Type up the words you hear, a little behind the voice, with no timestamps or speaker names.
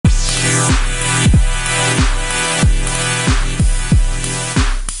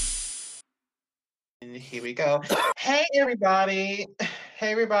we go. Hey, everybody.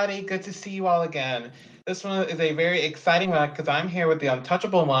 Hey, everybody. Good to see you all again. This one is a very exciting one because I'm here with the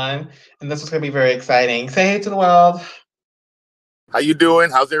Untouchable one, and this is going to be very exciting. Say hey to the world. How you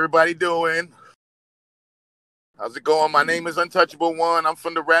doing? How's everybody doing? How's it going? My name is Untouchable One. I'm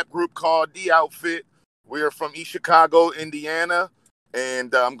from the rap group called The Outfit. We are from East Chicago, Indiana,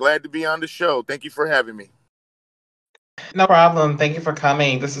 and I'm glad to be on the show. Thank you for having me. No problem. Thank you for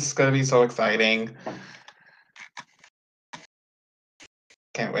coming. This is going to be so exciting.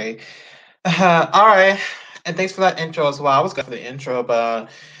 Can't wait. All right. And thanks for that intro as well. I was good for the intro, but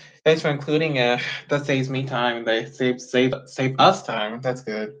thanks for including it. That saves me time. They save us time. That's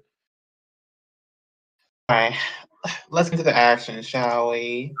good. All right. Let's get into the action, shall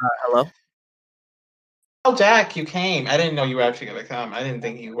we? Hello? Oh, Jack, you came. I didn't know you were actually going to come. I didn't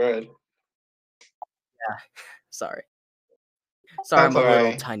think you would. Yeah. Sorry. That's I'm a all little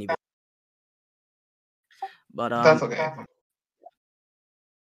right. tiny bit. But That's okay.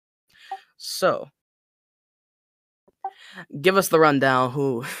 So give us the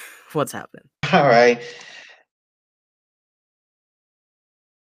rundown. What's happening? All right.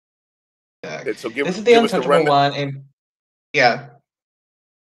 Okay, so This is the Untouchable one, and yeah.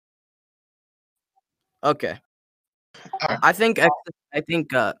 Okay. Right. I think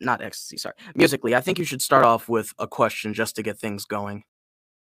not ecstasy. Sorry, musically. I think you should start off with a question just to get things going.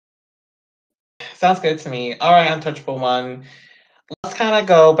 Sounds good to me. All right, Untouchable one. Let's kind of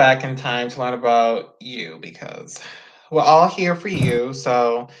go back in time to learn about you because we're all here for you.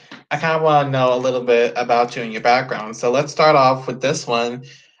 So I kind of want to know a little bit about you and your background. So let's start off with this one.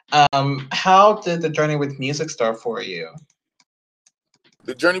 How did the journey with music start for you?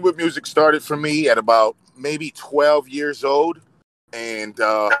 The journey with music started for me at about maybe 12 years old. And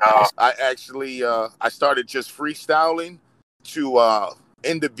I actually I started just freestyling to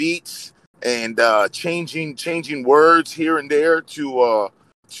into beats and changing words here and there to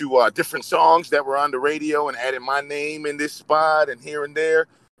different songs that were on the radio and added my name in this spot and here and there.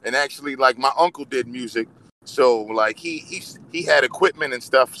 And actually, like, my uncle did music, so like he had equipment and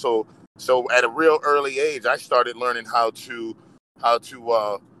stuff. So at a real early age, I started learning how to how to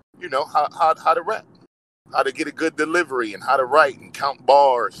rap, how to get a good delivery, and how to write and count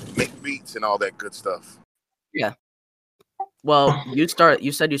bars, make beats, and all that good stuff. Yeah. Well, you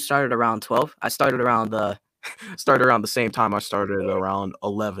said you started around 12. I started around the same time. I started around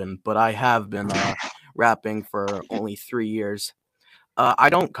 11, but I have been rapping for only 3 years.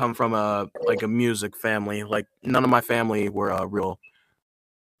 I don't come from a music family. Like, none of my family were real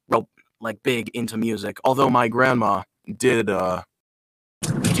like big into music. Although my grandma did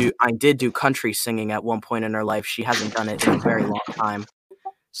do country singing at one point in her life. She hasn't done it in a very long time.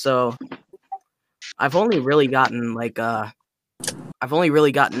 So I've only really gotten the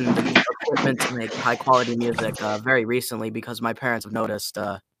equipment to make high quality music very recently because my parents have noticed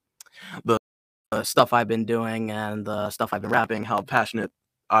the stuff I've been doing and the stuff I've been rapping, how passionate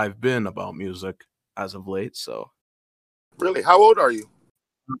I've been about music as of late. So Really? How old are you?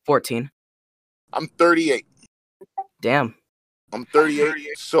 I'm 14. I'm 38. Damn. I'm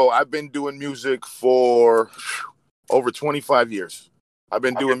 38. So I've been doing music for over 25 years. I've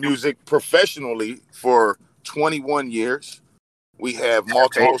been doing music professionally for 21 years. We have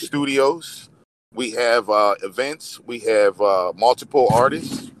multiple studios. We have events. We have multiple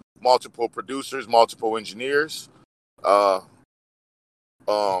artists, multiple producers, multiple engineers.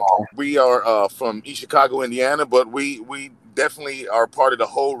 We are from East Chicago, Indiana, but we definitely are part of the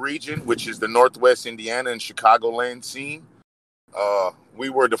whole region, which is the Northwest Indiana and Chicagoland scene. We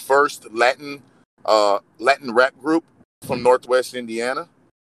were the first Latin rap group from Northwest Indiana.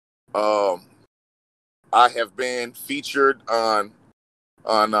 I have been featured on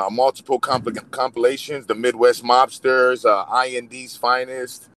multiple compilations, the Midwest Mobsters, IND's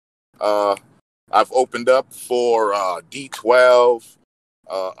Finest. I've opened up for D12,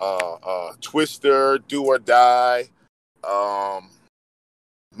 Twister, Do or Die,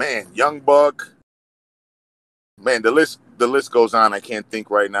 Young Buck. Man, the list goes on. I can't think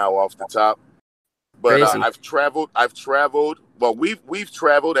right now off the top. But I've traveled. Well, we've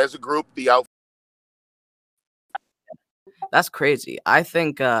traveled as a group. The Outfit. That's crazy. I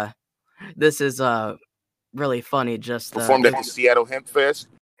think this is really funny. Just performed at the Seattle Hemp Fest.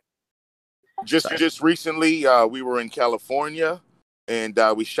 Just recently, we were in California, and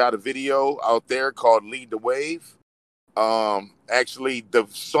we shot a video out there called "Lead the Wave." Actually, the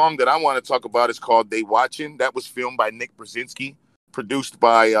song that I want to talk about is called "They Watchin'." That was filmed by Nick Brzezinski, produced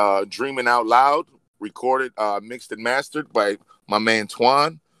by Dreaming Out Loud, recorded, mixed and mastered by my man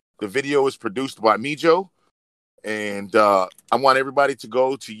Twan. The video is produced by Mijo. And I want everybody to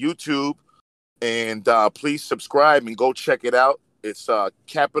go to YouTube And please subscribe and go check it out. It's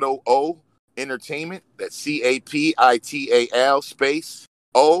capital O Entertainment. That's CAPITAL space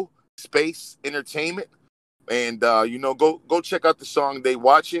O space Entertainment. And go check out the song they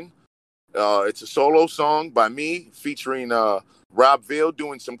watching. It's a solo song by me featuring Rob Ville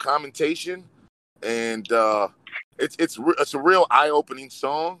doing some commentation, and it's a real eye opening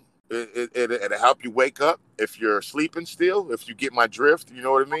song. It'll help you wake up if you're sleeping still. If you get my drift, you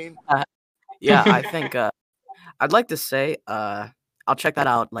know what I mean. Yeah, I think I'd like to say I'll check that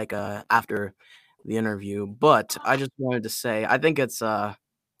out like after the interview. But I just wanted to say I think it's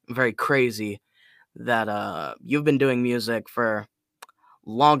very crazy that you've been doing music for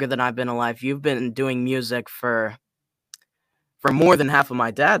longer than I've been alive. You've been doing music for more than half of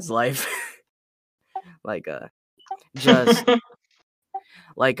my dad's life. like just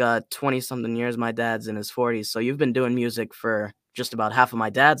like 20 something years. My dad's in his 40s, so you've been doing music for just about half of my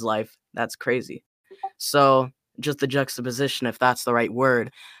dad's life. That's crazy. So just the juxtaposition, if that's the right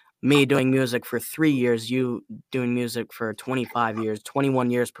word, me doing music for 3 years, you doing music for 25 years,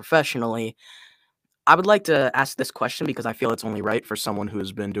 21 years professionally. I would like to ask this question because I feel it's only right for someone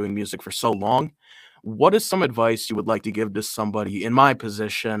who's been doing music for so long. What is some advice you would like to give to somebody in my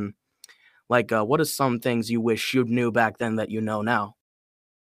position? Like, what are some things you wish you knew back then that you know now?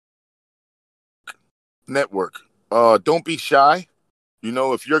 Network. Don't be shy.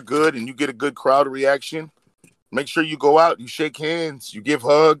 If you're good and you get a good crowd reaction, make sure you go out, you shake hands, you give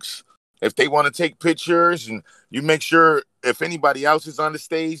hugs. If they want to take pictures, and you make sure if anybody else is on the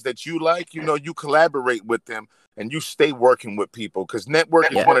stage that you like, you collaborate with them and you stay working with people, because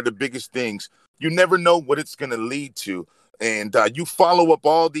network is one of the biggest things. You never know what it's going to lead to. And you follow up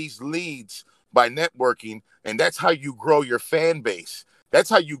all these leads by networking, and that's how you grow your fan base. That's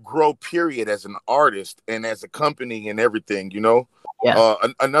how you grow, period, as an artist and as a company and everything. Yeah.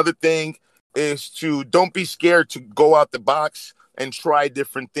 Another thing is to don't be scared to go out the box and try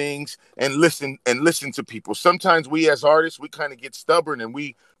different things and listen to people. Sometimes we as artists, we kind of get stubborn and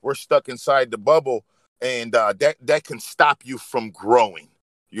we're stuck inside the bubble, and that can stop you from growing,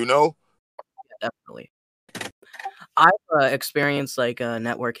 you know? Definitely. I've experienced like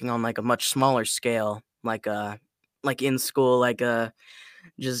networking on like a much smaller scale, like in school,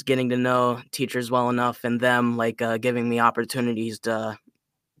 just getting to know teachers well enough and them like giving me opportunities to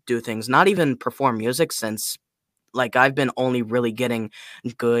do things, not even perform music, since like I've been only really getting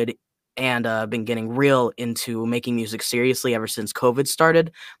good and been getting real into making music seriously ever since COVID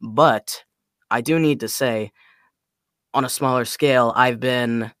started. But I do need to say, on a smaller scale, I've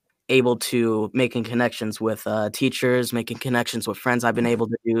been able to making connections with teachers, making connections with friends. I've been able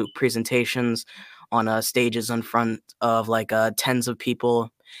to do presentations on stages in front of like tens of people,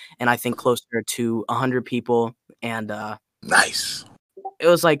 and I think closer to 100 people. And Nice. it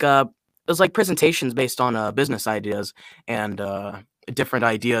was like presentations based on business ideas and different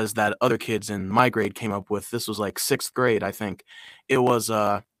ideas that other kids in my grade came up with. This was like sixth grade, I think. It was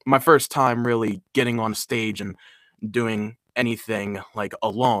my first time really getting on stage and doing anything like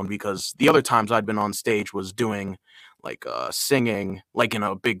alone, because the other times I'd been on stage was doing like singing like in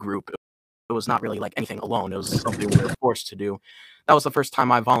a big group. It was not really like anything alone. It was something we were forced to do. That was the first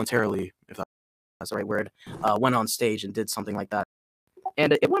time I voluntarily, if that's the right word, went on stage and did something like that,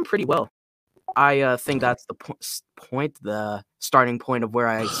 and it went pretty well. I think that's the the starting point of where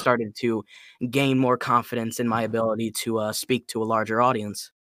I started to gain more confidence in my ability to speak to a larger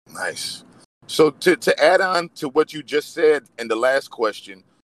audience. Nice. So to add on to what you just said in the last question,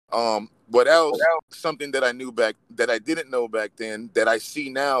 what else? Something that I didn't know back then that I see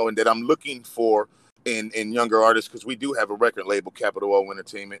now and that I'm looking for in younger artists, because we do have a record label, Capital O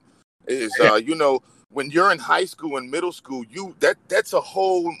Entertainment, is when you're in high school and middle school, that's a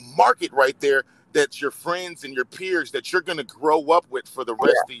whole market right there. That's your friends and your peers that you're gonna grow up with for the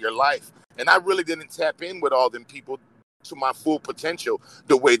rest of your life. And I really didn't tap in with all them people to my full potential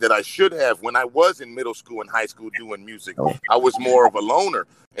the way that I should have when I was in middle school and high school doing music. I was more of a loner.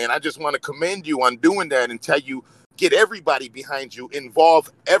 And I just want to commend you on doing that and tell you, get everybody behind you,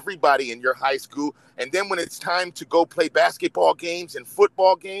 involve everybody in your high school. And then when it's time to go play basketball games and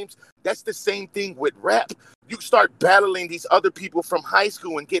football games, that's the same thing with rap. You start battling these other people from high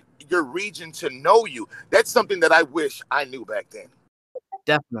school and get your region to know you. That's something that I wish I knew back then.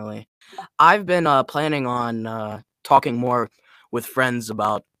 Definitely. I've been planning on talking more with friends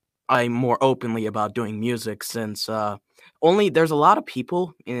about I more openly about doing music, since only there's a lot of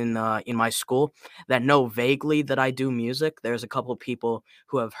people in my school that know vaguely that I do music. There's a couple of people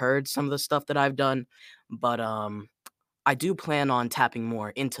who have heard some of the stuff that I've done, but I do plan on tapping more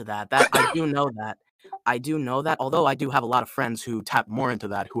into that. That I do know that. I do know that, although I do have a lot of friends who tap more into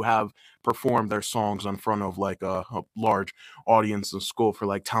that, who have performed their songs in front of like a large audience in school for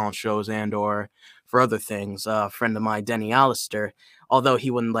like talent shows and or for other things. A friend of mine, Denny Allister, although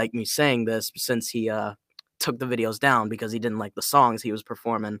he wouldn't like me saying this since he took the videos down because he didn't like the songs he was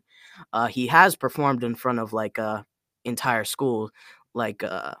performing. He has performed in front of like entire school, like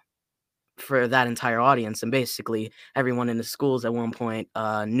for that entire audience, and basically everyone in the schools at one point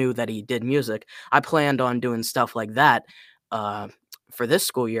knew that he did music. I planned on doing stuff like that uh, for this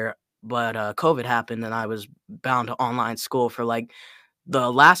school year, but COVID happened and I was bound to online school for like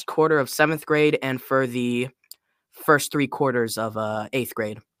the last quarter of 7th grade and for the first 3 quarters of 8th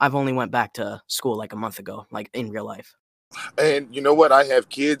grade. I've only went back to school like a month ago, like in real life. And you know what? I have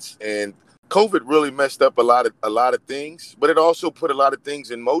kids, and COVID really messed up a lot of things, but it also put a lot of things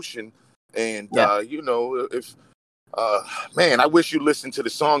in motion. And Yeah. you know, if man, I wish you listened to the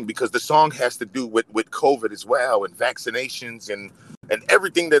song, because the song has to do with COVID as well, and vaccinations and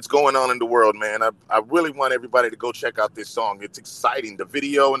everything that's going on in the world, man. I really want everybody to go check out this song. It's exciting, the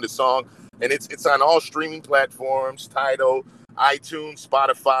video and the song, and it's on all streaming platforms, Tidal, iTunes,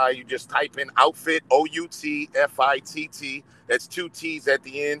 Spotify. You just type in Outfit, OUTFITT. That's 2 T's at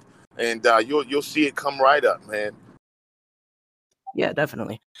the end, and you'll see it come right up, man. Yeah,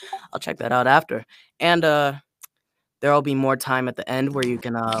 definitely. I'll check that out after. And there'll be more time at the end where you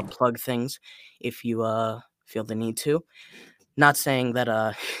can plug things if you feel the need to. Not saying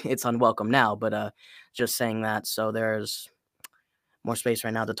that it's unwelcome now, but just saying that so there's more space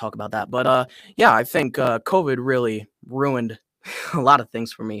right now to talk about that. But yeah, I think COVID really ruined a lot of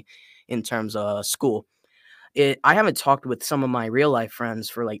things for me in terms of school. I haven't talked with some of my real life friends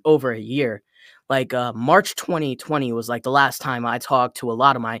for like over a year. Like March 2020 was like the last time I talked to a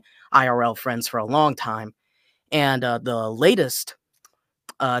lot of my IRL friends for a long time. And the latest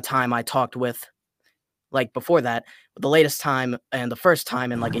time I talked with, like before that, the latest time and the first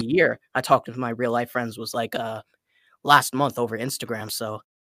time in like a year I talked with my real life friends was like last month over Instagram. So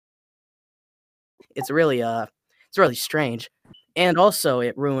it's really strange. And also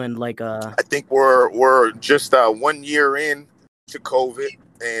it ruined like I think we're just 1 year in to COVID,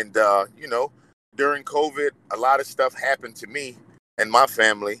 and you know, during COVID, a lot of stuff happened to me and my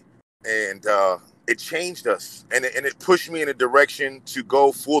family, and it changed us, and it pushed me in a direction to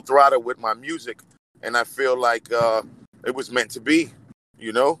go full throttle with my music, and I feel like it was meant to be,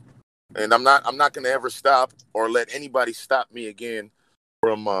 you know, and I'm not gonna ever stop or let anybody stop me again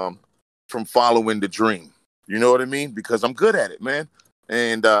from from following the dream. You know what I mean? Because I'm good at it, man,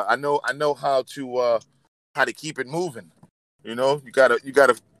 and I know how to keep it moving. You know, you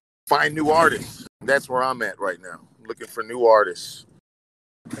gotta find new artists. That's where I'm at right now, looking for new artists.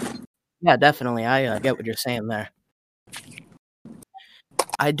 yeah, definitely. I get what you're saying there.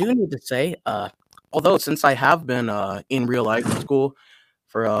 I do need to say, although since I have been in real life school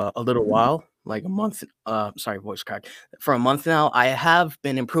for a little while, like a month, sorry, voice crack, for a month now, I have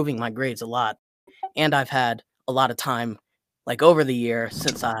been improving my grades a lot, and I've had a lot of time, like over the year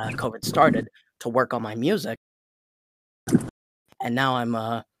since COVID started, to work on my music, and now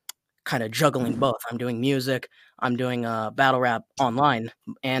I'm kind of juggling both. I'm doing music, I'm doing battle rap online,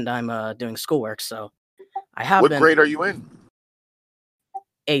 and I'm doing schoolwork. So I have What been grade are you in?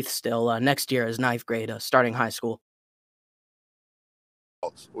 eighth still. Next year is ninth grade, starting high school.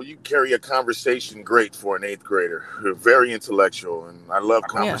 Well, you carry a conversation great for an eighth grader. You're very intellectual, and I love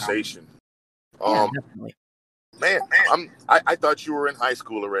Yeah, conversation. yeah, Um, definitely. man, I thought you were in high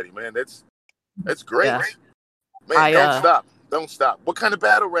school already, man. That's great, Yeah, man. I Don't stop. What kind of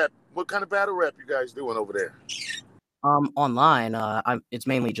battle rap? What kind of battle rap you guys doing over there? online. It's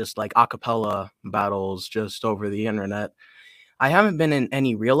mainly just like acapella battles, just over the internet. I haven't been in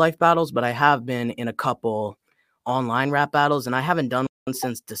any real life battles, but I have been in a couple online rap battles, and I haven't done one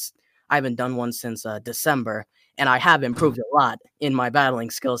since December, and I have improved a lot in my battling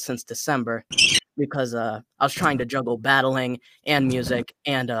skills since December because I was trying to juggle battling and music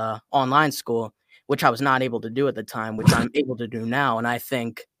and online school, which I was not able to do at the time, which I'm able to do now, and I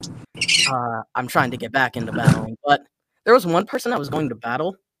think I'm trying to get back into battling. But there was one person I was going to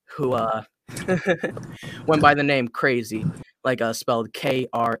battle who went by the name Crazy, like spelled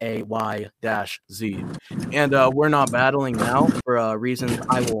KRAY-Z. And we're not battling now for reasons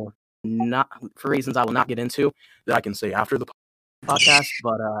I will not get into that I can say after the podcast.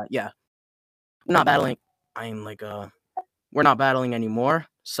 But yeah, we're not battling. I'm like we're not battling anymore,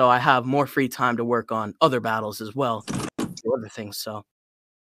 so I have more free time to work on other battles as well, do other things. So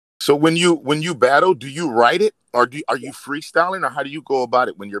So when you battle, do you write it, or are you freestyling, or how do you go about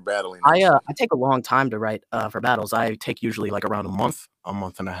it when you're battling also? I take a long time to write for battles. I take usually like around a month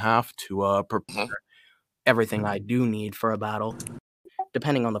and a half to prepare. Mhm. everything I do need for a battle,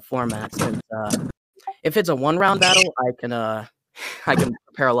 depending on the format. Since if it's a 1 round battle, I can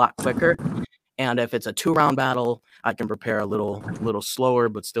prepare a lot quicker, and if it's a 2 round battle, I can prepare a little slower,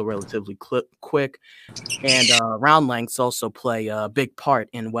 but still relatively quick. And round lengths also play a big part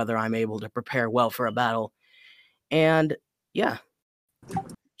in whether I'm able to prepare well for a battle. And yeah,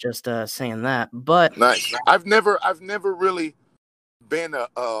 just saying that. But Nice. I've never really been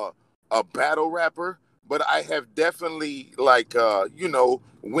a battle rapper, but I have definitely like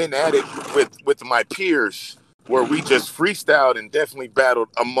went at it with my peers where we just freestyled and definitely battled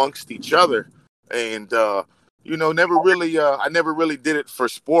amongst each other, and never really I never really did it for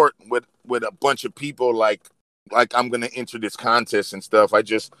sport with a bunch of people like I'm gonna enter this contest and stuff.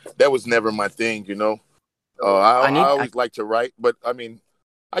 That was never my thing. I I always like to write, but I mean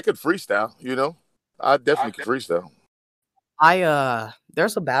I could freestyle. I definitely could freestyle.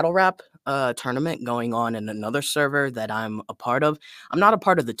 There's a battle rap tournament going on in another server that I'm a part of. I'm not a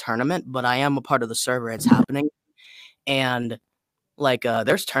part of the tournament, but I am a part of the server it's happening. And like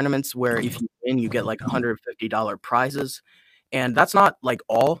there's tournaments where if you win you get like $150 prizes. And that's not like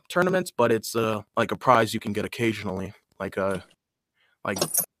all tournaments, but it's like a prize you can get occasionally. Like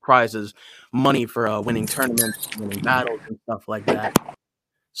prizes, money for winning tournaments, winning battles and stuff like that.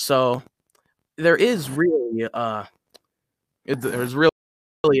 So there is really there's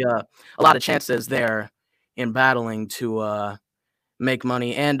really a lot of chances there in battling to make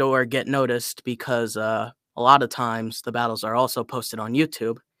money and or get noticed because a lot of times the battles are also posted on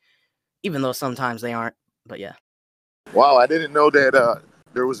YouTube, even though sometimes they aren't. But yeah. Wow, I didn't know that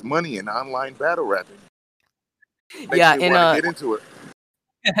there was money in online battle rapping. Makes Yeah, me and want to get into it.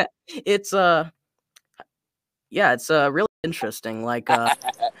 it's it's really interesting. Like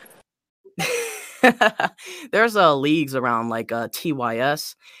there's leagues around like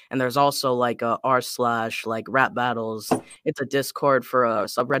TYS, and there's also like r/ like rap battles. It's a Discord for a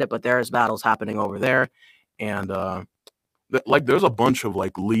subreddit, but there's battles happening over there, and like there's a bunch of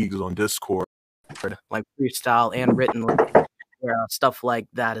like leagues on Discord, like freestyle and written, where stuff like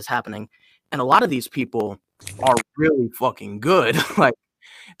that is happening, and a lot of these people are really fucking good. Like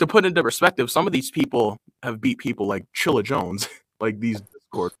to put into perspective, some of these people have beat people like Chilla Jones, like these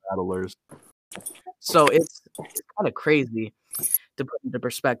Discord battlers. So it's kind of crazy to put into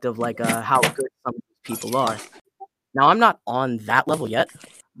perspective, like how good some of these people are. Now I'm not on that level yet,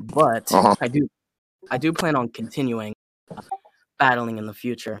 but Uh-huh. I do plan on continuing battling in the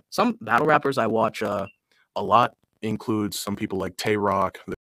future. Some battle rappers I watch a lot includes some people like Tay Rock.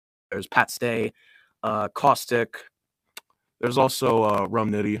 There's Pat Stay, Caustic. There's also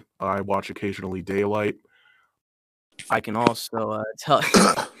Rum Nitty. I watch occasionally Daylight. I can also tell.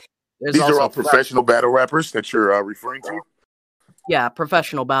 There's These are also all professional battle rappers that you're referring to. yeah,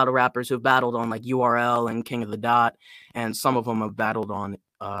 professional battle rappers who've battled on like URL and King of the Dot, and some of them have battled on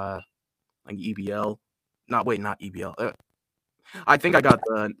like EBL. Not EBL. I think I got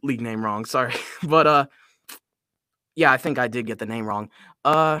the league name wrong. Sorry, but yeah, I think I did get the name wrong.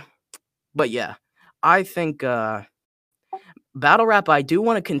 But yeah, I think battle rap I do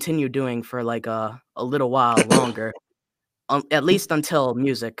want to continue doing for like a little while longer, at least until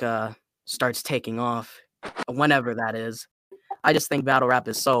music starts taking off, whenever that is. I just think battle rap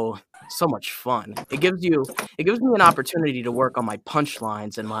is so much fun. It gives me an opportunity to work on my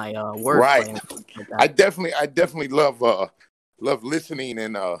punchlines and my Right. wordplay and stuff like that. I definitely love listening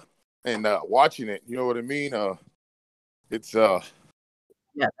and watching it. You know what I mean? It's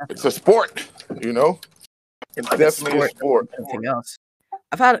Yeah, it's a sport. It's like definitely a sport. everything else.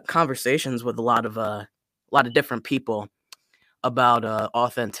 I've had conversations with a lot of different people about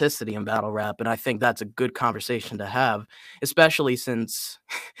authenticity in battle rap, and I think that's a good conversation to have, especially since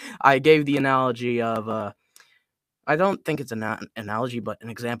I gave the analogy of I don't think it's an analogy, but an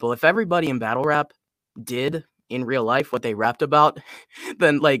example. If everybody in battle rap did in real life what they rapped about,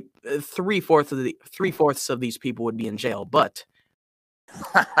 then like three-fourths of these people would be in jail. But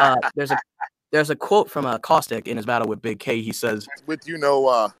there's a quote from Caustic in his battle with Big K. He says, With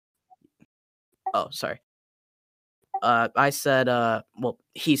 "Oh, sorry." I said, well,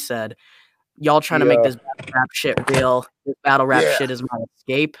 he said, "Y'all trying to make this battle rap shit real. This battle rap yeah. shit is my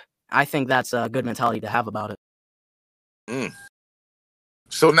escape." I think that's a good mentality to have about it. Mm.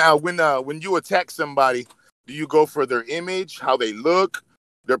 So now, when you attack somebody, do you go for their image, how they look,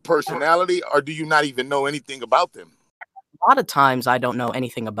 their personality, or do you not even know anything about them? A lot of times I don't know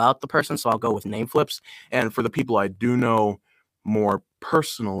anything about the person, so I'll go with name flips. And for the people I do know more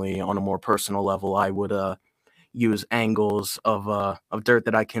personally, on a more personal level, I would use angles of dirt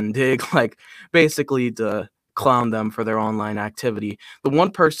that I can dig, like basically to clown them for their online activity. The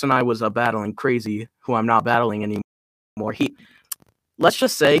one person I was battling crazy, who I'm not battling anymore, let's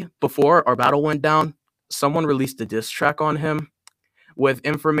just say before our battle went down, someone released a diss track on him with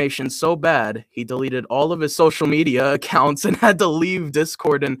information so bad he deleted all of his social media accounts and had to leave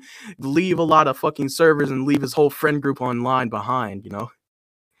Discord and leave a lot of fucking servers and leave his whole friend group online behind, you know?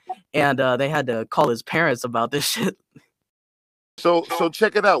 And they had to call his parents about this shit. So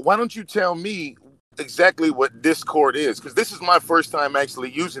check it out. Why don't you tell me exactly what Discord is? Because this is my first time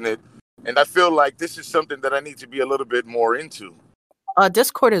actually using it, and I feel like this is something that I need to be a little bit more into.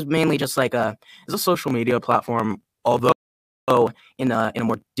 Discord is mainly just like it's a social media platform, although in a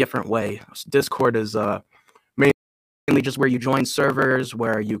more different way. Discord is mainly just where you join servers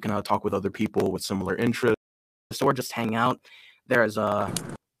where you can talk with other people with similar interests or just hang out. There's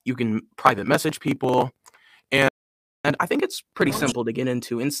you can private message people, and I think it's pretty simple to get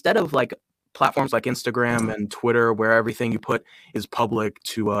into. Instead of like platforms like Instagram and Twitter where everything you put is public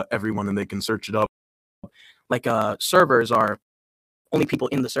to everyone and they can search it up, like servers are only people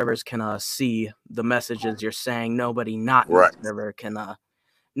in the servers can see the messages you're saying. Nobody not in Right. the server can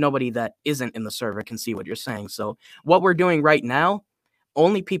nobody that isn't in the server can see what you're saying. So what we're doing right now,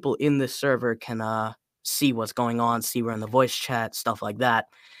 only people in this server can see what's going on, see we're in the voice chat, stuff like that.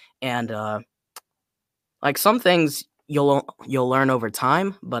 And like some things you'll learn over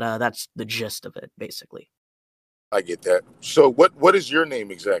time, but that's the gist of it basically. I get that. So what is your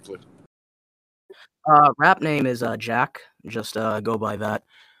name exactly? Rap name is Jack. Just go by that.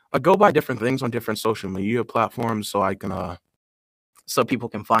 I go by different things on different social media platforms, so I can so people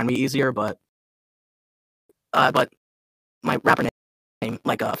can find me easier. But my rapper name,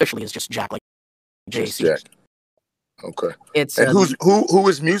 like officially, is just Jack, like Just JC. Jack. Okay. It's And who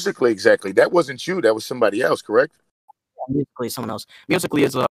is Musically exactly? That wasn't you. That was somebody else, correct? Musically someone else. Musically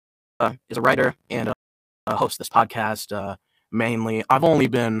is a writer and hosts this podcast. mainly. I've only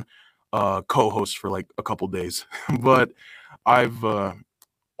been co-host for like a couple days, but I've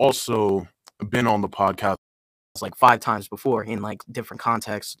also been on the podcast like 5 times before in like different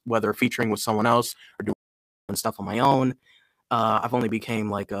contexts, whether featuring with someone else or doing stuff on my own. I've only became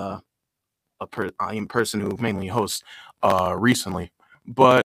like a person who mainly hosts recently,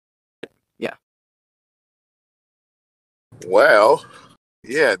 but yeah. Well,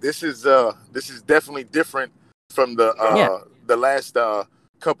 yeah, this is definitely different from the last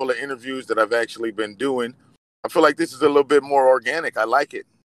couple of interviews that I've actually been doing. I feel like this is a little bit more organic. I like it.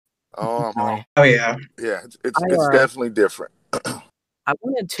 Oh yeah. Yeah, it's definitely different. I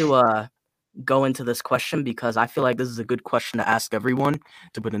wanted to go into this question because I feel like this is a good question to ask everyone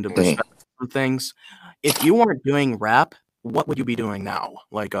to put into perspective some things. If you weren't doing rap, what would you be doing now?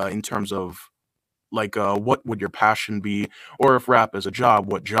 Like in terms of like what would your passion be? Or if rap is a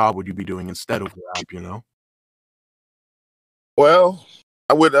job, what job would you be doing instead of rap, you know? Well,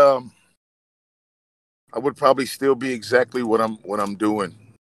 I would probably still be exactly what I'm doing,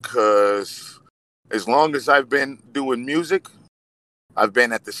 because as long as I've been doing music, I've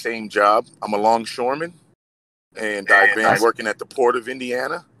been at the same job. I'm a longshoreman, and I've been working at the Port of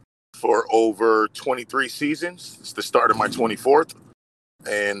Indiana for over 23 seasons. It's the start of my 24th.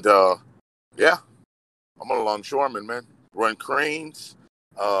 And yeah, I'm a longshoreman, man. Run cranes,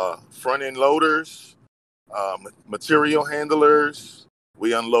 front end loaders, material handlers.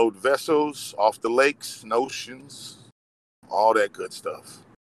 We unload vessels off the lakes and oceans, all that good stuff.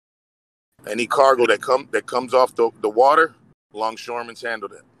 Any cargo that comes off the water, longshoremen's handle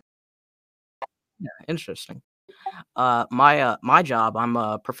it. Yeah, interesting. My job, I'm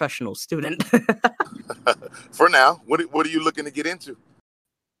a professional student. For now, what are you looking to get into?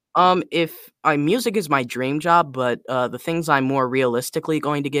 If music is my dream job, but the things I'm more realistically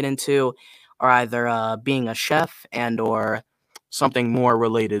going to get into are either being a chef and or Something more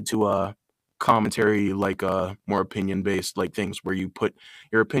related to commentary, like more opinion based, like things where you put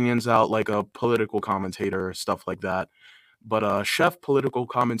your opinions out, like a political commentator, stuff like that. But chef, political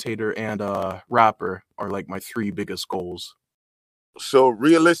commentator, and rapper are like my 3 biggest goals. So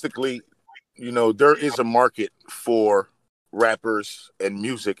realistically, there is a market for rappers and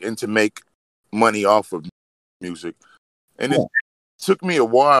music, and to make money off of music. And it took me a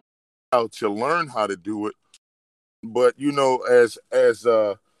while to learn how to do it. But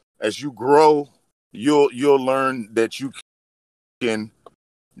as you grow, you'll learn that you can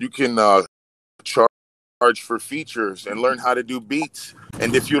charge for features and learn how to do beats.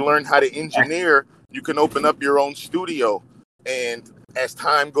 And if you learn how to engineer, you can open up your own studio. And as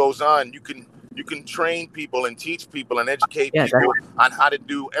time goes on, you can train people and teach people and educate people on how to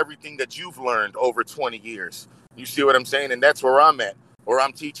do everything that you've learned over 20 years. You see what I'm saying? And that's where I'm at, where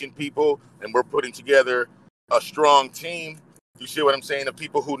I'm teaching people and we're putting together a strong team. You see what I'm saying? Of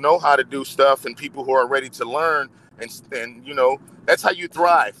people who know how to do stuff and people who are ready to learn, and you know, that's how you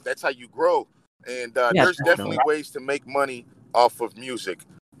thrive. That's how you grow. And Yeah, there's definitely. definitely ways to make money off of music.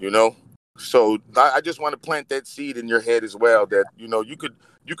 You know, so I just want to plant that seed in your head as well. That you know, you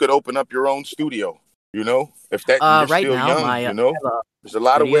could open up your own studio. You know, if that you're Right still now, young. my You I know, have a there's a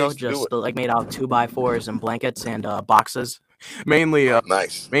lot of studio ways to do just it. like made out of 2x4s and blankets and boxes. Mainly,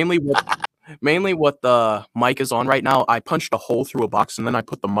 Nice. mainly what the mic is on right now. I punched a hole through a box and then I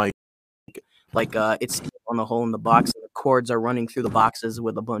put the mic. Like it's on the hole in the box. And the cords are running through the boxes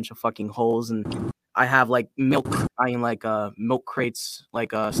with a bunch of fucking holes, and I have like milk crates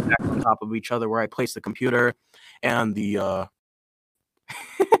like stacked on top of each other where I place the computer, and the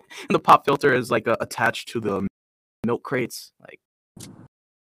the pop filter is like attached to the milk crates. Like it's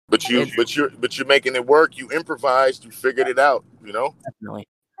But you're making it work. You improvised. You figured it out. You know. definitely.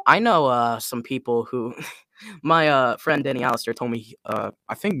 I know some people who my friend Danny Allister told me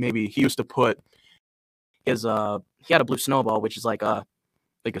I think maybe he used to put his he had a blue snowball, which is like a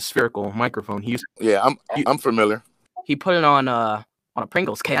spherical microphone. Yeah, he, I'm familiar. he put it on a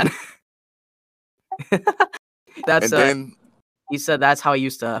Pringles can. That's And then he said that's how he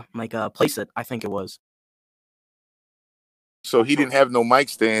used to like place it. I think it was. so he didn't have no mic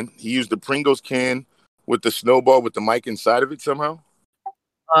stand. He used the Pringles can with the snowball with the mic inside of it somehow.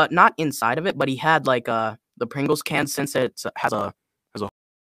 Not inside of it, but he had like the Pringles can, since it has a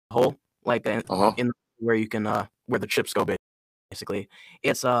hole like Uh-huh. in where you can where the chips go. Basically,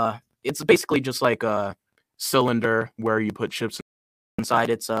 it's basically just like a cylinder where you put chips inside.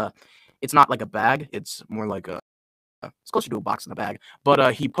 It's not like a bag. It's more like it's closer to a box than a bag.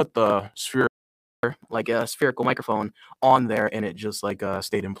 But he put the sphere like a spherical microphone on there, and it just like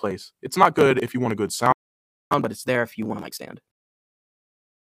stayed in place. It's not good if you want a good sound. but it's there if you want a mic stand.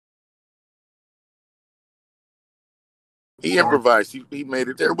 He improvised. He made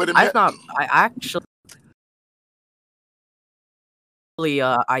it there with him. I actually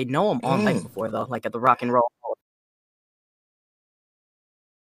I know him on live before though, like at the Rock and Roll Hall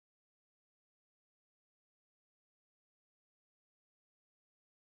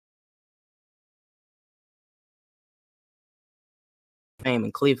of Fame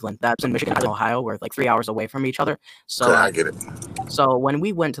in Cleveland. That's in Michigan and Ohio. We're like 3 hours away from each other. So Okay, I get it. So when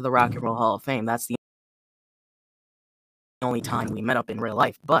we went to the Rock and Roll Hall of Fame, that's the only time we met up in real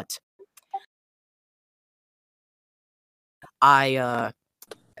life. But oh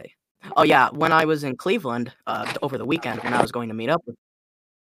yeah, when I was in Cleveland over the weekend, when I was going to meet up with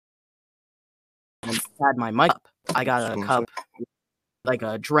him, I had my mic up. I got a cup, like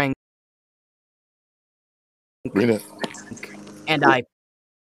a drink, and I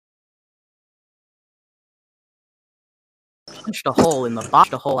punched a hole in the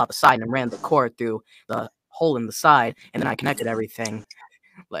box, a hole out the side, and ran the cord through the hole in the side, and then I connected everything.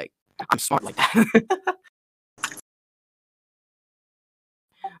 Like, I'm smart like that.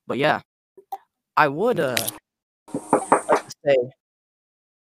 But yeah, I would like to say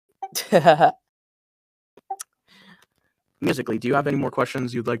Musically, do you have any more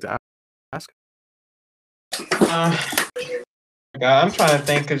questions you'd like to ask? I'm trying to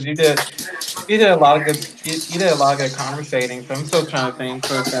think because you did a lot of good you did a lot of good conversating. So I'm still trying to think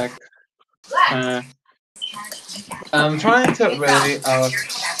for a sec. I'm trying to really oh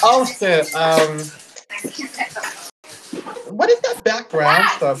shit what is that background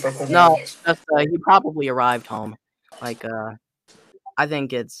stuff? no, just he probably arrived home. Like I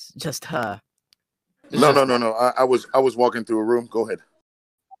think it's just No. I was walking through a room. Go ahead.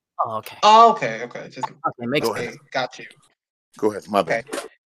 Oh, okay. Oh, okay. Just Okay, makes Go sense. ahead. Got you. Go ahead. My bad.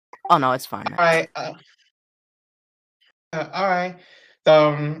 Oh no, it's fine. All right. All right.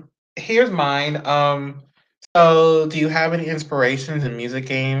 So here's mine. So do you have any inspirations in music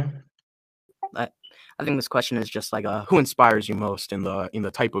game? I think this question is just like Who inspires you most in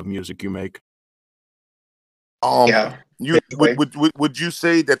the type of music you make? Yeah. You would you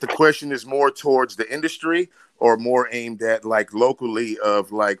say that the question is more towards the industry or more aimed at like locally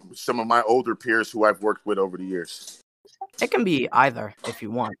of like some of my older peers who I've worked with over the years? It can be either if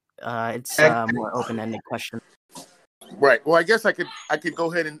you want. It's more open-ended question. Right. Well, I guess I could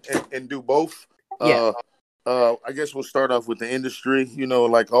go ahead and do both. Yeah. I guess we'll start off with the industry. You know,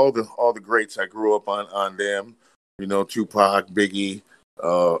 like all the greats. I grew up on them. You know, Tupac, Biggie,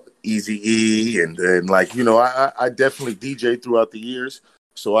 Eazy-E, and then like you know, I definitely DJ throughout the years.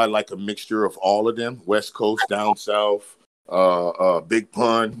 So I like a mixture of all of them, West Coast, down south, Big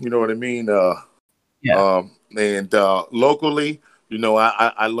Pun. You know what I mean? Yeah. And locally, you know,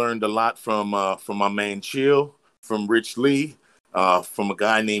 I learned a lot from my man Chill, from Rich Lee, from a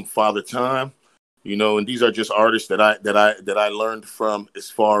guy named Father Time. You know, and these are just artists that I learned from as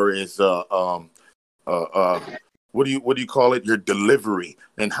far as uh, uh, what do you call it? Your delivery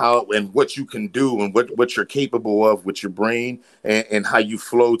and how and what you can do and what you're capable of with your brain and how you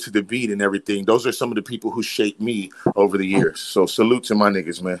flow to the beat and everything. Those are some of the people who shaped me over the years. So salute to my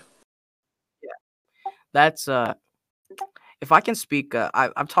niggas, man. That's if I can speak,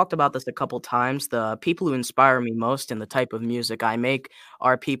 I've talked about this a couple times. The people who inspire me most in the type of music I make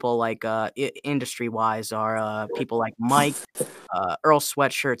are people like industry wise are people like Mike, Earl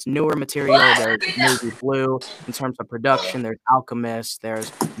Sweatshirt's newer material. There's Navy Blue in terms of production. There's Alchemist. There's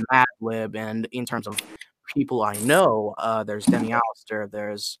Madlib, and in terms of people I know, there's Demi Allister.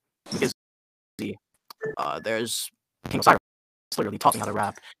 There's Izzy. There's King Osiris literally taught me how to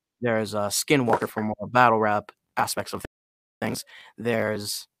rap. There's Skinwalker for more battle rap aspects of things.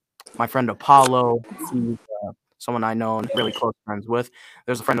 There's my friend Apollo. He's someone I know and really close friends with.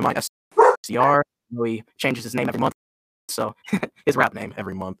 There's a friend of mine, SCR. He changes his name every month, so his rap name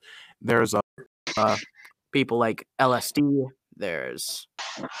every month. There's uh, people like LSD. There's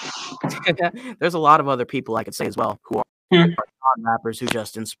there's a lot of other people I could say as well who are Hmm. non-rappers who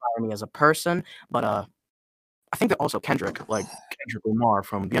just inspire me as a person. But I think that also Kendrick, like Kendrick Lamar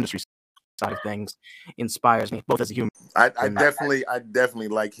from the industry side of things, inspires me both as a human. I definitely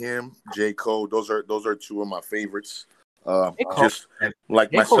like him. J. Cole. Those are two of my favorites. J. Cole, Just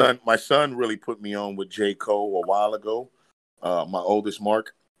like J. Cole, my son really put me on with J. Cole a while ago. My oldest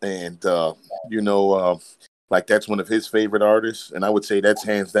Mark, and like that's one of his favorite artists, and I would say that's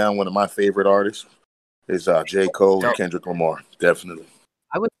hands down one of my favorite artists is J. Cole and Kendrick Lamar. Definitely.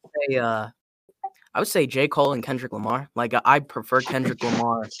 I would say I would say J. Cole and Kendrick Lamar. Like I prefer Kendrick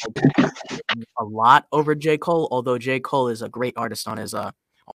Lamar a lot over J. Cole, although J. Cole is a great artist on his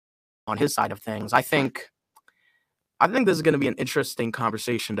side of things. I think this is going to be an interesting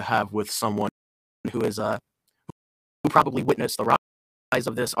conversation to have with someone who is who probably witnessed the rise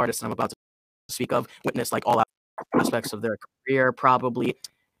of this artist I'm about to speak of, witnessed like all aspects of their career, probably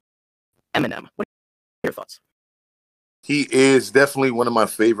Eminem. What are your thoughts? He is definitely one of my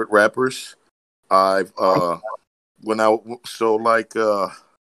favorite rappers. I've when I so like I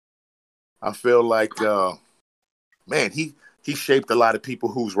feel like man he shaped a lot of people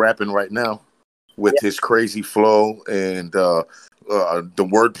who's rapping right now with his crazy flow and the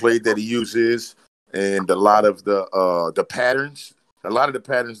wordplay that he uses and a lot of the patterns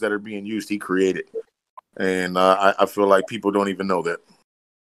that are being used he created, and I feel like people don't even know that.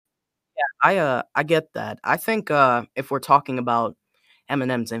 I get that. I think if we're talking about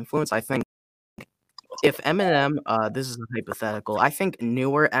Eminem's influence, I think if Eminem, this is a hypothetical, I think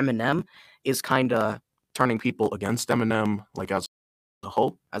newer Eminem is kind of Turning people against Eminem, like as a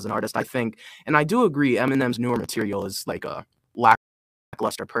whole, as an artist, I think, and I do agree, Eminem's newer material is like a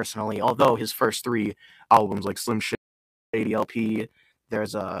lackluster personally. Although his first three albums, like Slim Shady LP,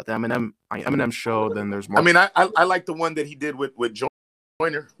 there's the Eminem Show, then there's I more. mean, I like the one that he did with Joyner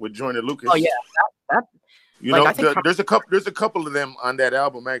oh yeah, Lucas. that You like know, I think there's a couple of them on that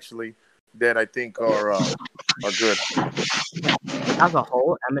album actually that I think are good. as a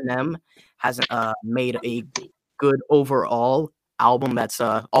whole, Eminem hasn't made a good overall album that's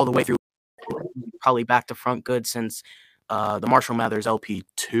all the way through, probably back to front good since the Marshall Mathers LP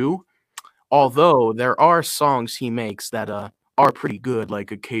 2. Although there are songs he makes that are pretty good,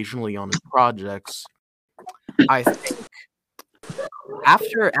 like occasionally on his projects. I think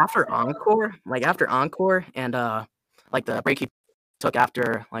after Encore and like the break he took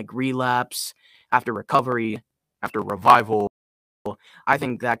after like Relapse, after Recovery, after Revival, I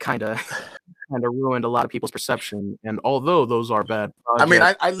think that kind of ruined a lot of people's perception. And although those are bad I mean,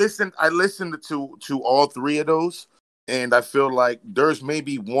 projects, I listened to all three of those, and I feel like there's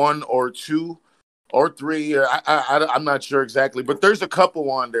maybe one or two or three. I'm not sure exactly, but there's a couple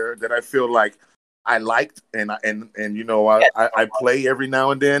on there that I feel like I liked, and I play every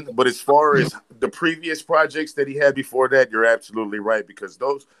now and then. But as far as the previous projects that he had before that, you're absolutely right because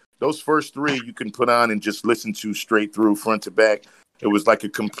those first three you can put on and just listen to straight through, front to back. It was like a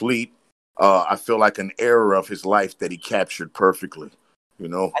complete. I feel like an era of his life that he captured perfectly. You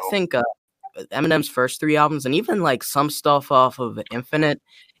know. I think Eminem's first three albums and even like some stuff off of Infinite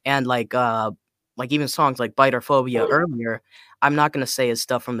and like even songs like Bite or Phobia earlier, I'm not gonna say his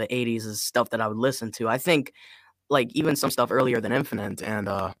stuff from the 80s is stuff that I would listen to. I think like even some stuff earlier than Infinite and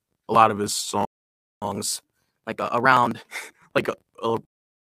A lot of his songs, like around, like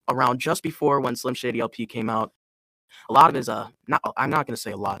around just before when Slim Shady LP came out, a lot of his not I'm not gonna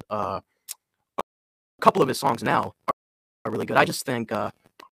say a lot, a couple of his songs now are really good. I just think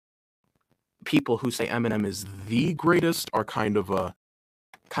people who say Eminem is the greatest are kind of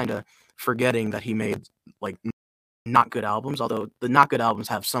forgetting that he made like not good albums. Although the not good albums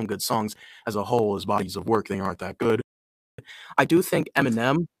have some good songs, as a whole, as bodies of work, they aren't that good. I do think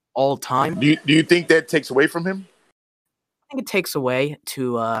Eminem all time. Do you think that takes away from him? I think it takes away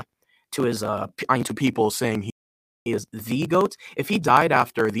to his to people saying he is the GOAT. If he died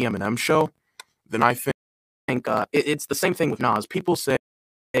after the Eminem show, then I think it's the same thing with Nas. People say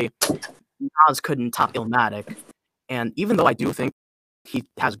Nas couldn't top Illmatic, and even though I do think he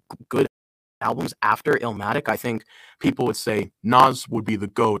has good albums after Illmatic, I think people would say Nas would be the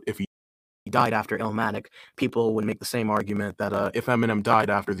GOAT if he died after Illmatic. People would make the same argument that if Eminem died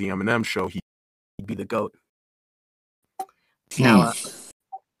after the Eminem show, he'd be the GOAT. Now,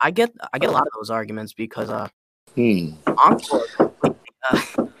 I get a lot of those arguments because Encore completely,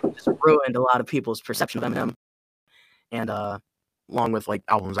 just ruined a lot of people's perception of Eminem, and along with like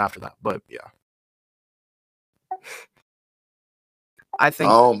albums after that. But yeah, I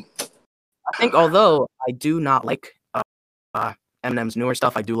think although I do not like Eminem's newer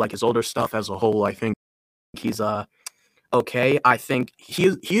stuff, I do like his older stuff as a whole. I think he's okay. I think he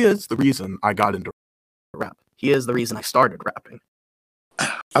is the reason I got into rap. He is the reason I started rapping.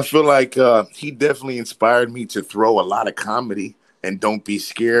 I feel like he definitely inspired me to throw a lot of comedy and don't be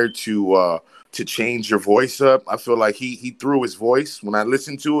scared to change your voice up. I feel like he threw his voice when I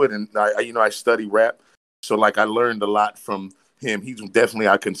listened to it, and I study rap, so like I learned a lot from him. He's definitely,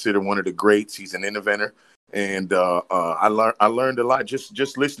 I consider, one of the greats. He's an innovator, and I learned a lot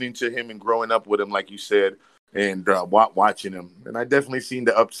just listening to him and growing up with him, like you said, and watching him. And I definitely seen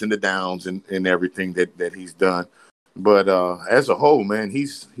the ups and the downs and everything that he's done. But as a whole, man,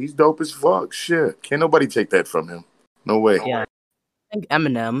 he's dope as fuck. Shit, can't nobody take that from him. No way. Yeah, I think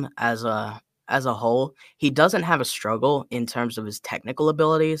Eminem as a whole, he doesn't have a struggle in terms of his technical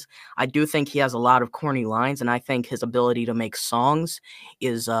abilities. I do think he has a lot of corny lines, and I think his ability to make songs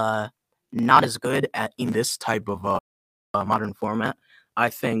is not as good in this type of modern format. I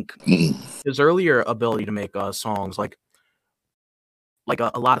think his earlier ability to make songs like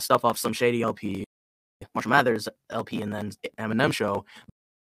a lot of stuff off Some Shady LP, Marshall Mathers LP, and then Eminem show.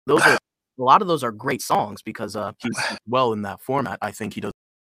 Those are a lot of those are great songs because he's well in that format. I think he doesn't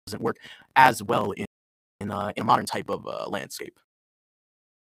work as well in a modern type of landscape.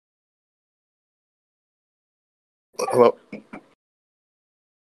 Hello.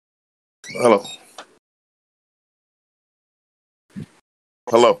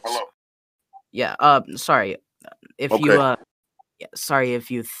 Yeah. Sorry if Okay. you sorry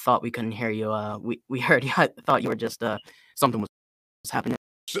if you thought we couldn't hear you. We heard you. I thought you were just something was happening.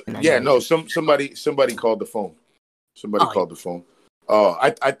 Yeah, no. Somebody called the phone. Somebody called the phone.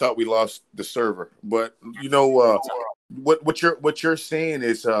 I thought we lost the server, but you know what you're saying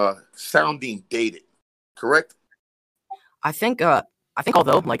is sounding dated, correct? I think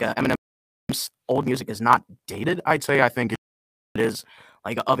although like Eminem's old music is not dated, I think it is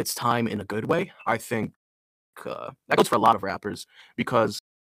like of its time in a good way. I think that goes for a lot of rappers because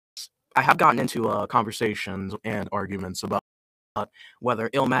I have gotten into conversations and arguments about whether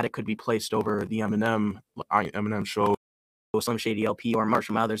Illmatic could be placed over the Eminem show, Some Shady LP, or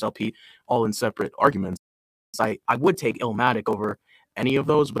Marshall Mathers LP, all in separate arguments. I would take Illmatic over any of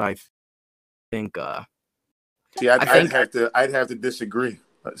those, but I think See, I'd have to disagree.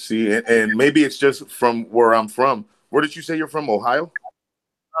 See, and maybe it's just from where I'm from. Where did you say you're from? Ohio?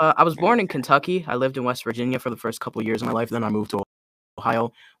 I was born in Kentucky. I lived in West Virginia for the first couple of years of my life. Then I moved to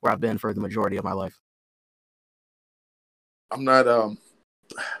Ohio, where I've been for the majority of my life. I'm not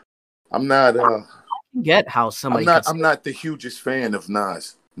Get how somebody I'm not the hugest fan of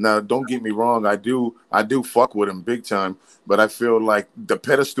Nas. Now, don't get me wrong, I do fuck with him big time, but I feel like the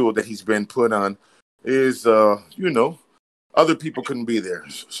pedestal that he's been put on is other people couldn't be there,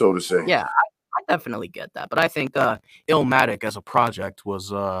 so to say. Yeah, I definitely get that, but I think Illmatic as a project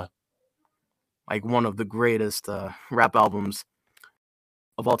was like one of the greatest rap albums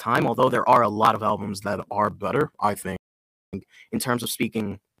of all time, although there are a lot of albums that are better. I think in terms of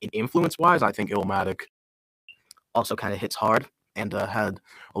speaking in influence wise, I think Illmatic also kind of hits hard and had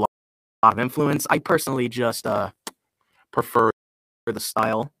a lot of influence. I personally just prefer the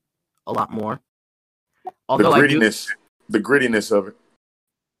style a lot more. Although the grittiness of it.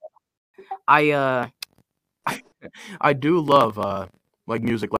 I do love like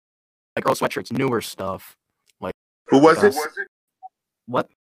music like Earl Sweatshirt's newer stuff. Like who was it? What?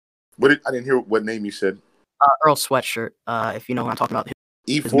 I didn't hear what name you said. Earl Sweatshirt. If you know what I'm talking about.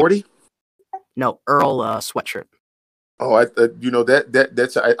 E40? No, Earl Sweatshirt. Oh,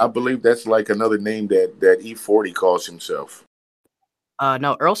 that's I believe that's like another name that E40 calls himself.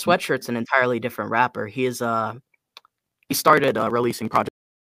 No, Earl Sweatshirt's an entirely different rapper. He started releasing projects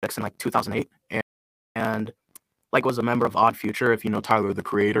in like 2008, and like was a member of Odd Future. If you know Tyler the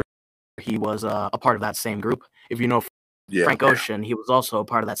Creator, he was a part of that same group. If you know Yeah. Frank Ocean, he was also a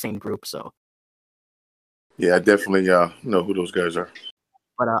part of that same group. So Yeah, I definitely know who those guys are.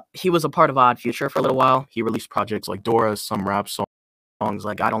 but he was a part of Odd Future for a little while. He released projects like Dora, some rap songs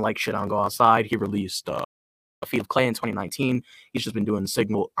like I Don't Like Shit, I Don't Go Outside. He released Feet of Clay in 2019. He's just been doing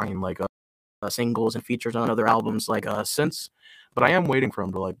singles and features on other albums like since. But I am waiting for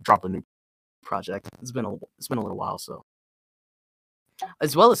him to like drop a new project. It's been a little while, so.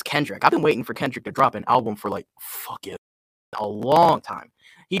 As well as Kendrick. I've been waiting for Kendrick to drop an album for like a long time.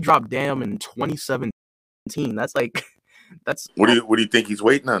 He dropped Damn in 2017. That's like What do you think he's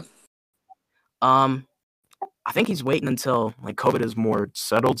waiting on? I think he's waiting until like COVID is more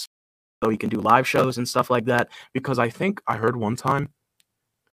settled so he can do live shows and stuff like that. Because I think I heard one time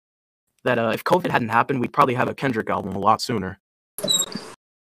that if COVID hadn't happened, we'd probably have a Kendrick album a lot sooner.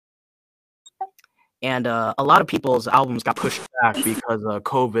 And a lot of people's albums got pushed back because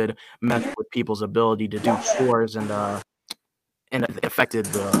COVID messed with people's ability to do tours, and it affected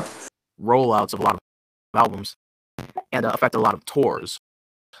the rollouts of a lot of albums, and affected a lot of tours.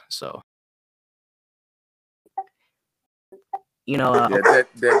 So, Yeah,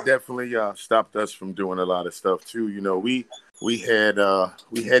 that definitely stopped us from doing a lot of stuff too. You know, we had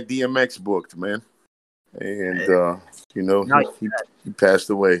DMX booked, man, and you know he passed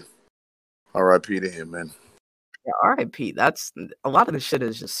away. R.I.P. to him, man. Yeah, R.I.P. That's a lot of this shit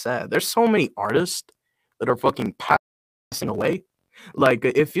is just sad. There's so many artists that are fucking passing away. Like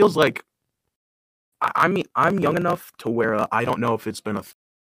it feels like I mean I'm young enough to where I don't know if it's been a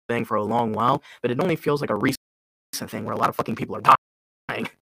thing for a long while, but it only feels like a recent thing where a lot of fucking people are dying.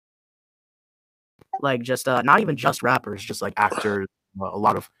 Like just not even just rappers, just like actors, a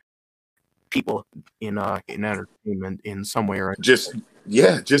lot of people in entertainment in some way or just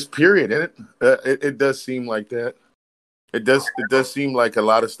period. And it does seem like that. It does seem like a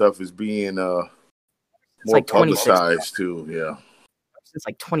lot of stuff is being more like publicized too. Yeah. Since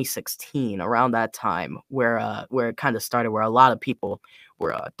like 2016, around that time, where it kind of started, where a lot of people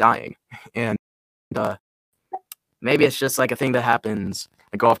were dying, and maybe it's just like a thing that happens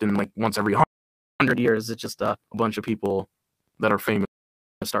like often, like once every 100 years. It's just a bunch of people that are famous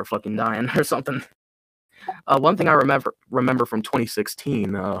start fucking dying or something. One thing I remember from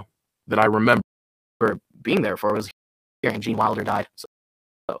 2016 that I remember being there for was hearing Gene Wilder died.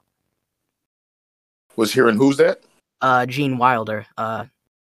 So. Was hearing who's that? Gene Wilder, Willy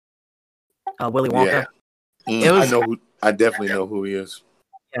Wonka. Yeah. I definitely know who he is.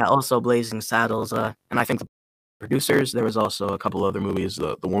 Yeah, also Blazing Saddles, and I think the producers. There was also a couple other movies,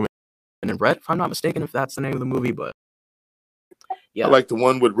 The Woman in Red, if I'm not mistaken, if that's the name of the movie. But yeah, I like the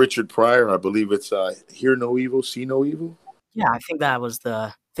one with Richard Pryor. I believe it's Hear No Evil, See No Evil. Yeah, I think that was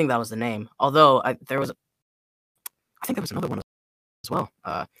the name. Although I think there was another one as well.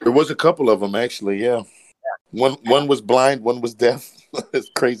 There was a couple of them actually. Yeah. One was blind, one was deaf. It's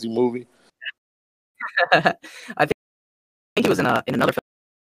a crazy movie. I think he was in another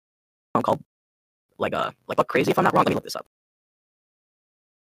film called like Buck Crazy. If I'm not wrong, let me look this up.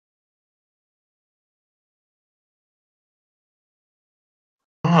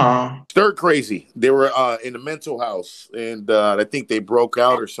 Stir Crazy. They were in a mental house, and I think they broke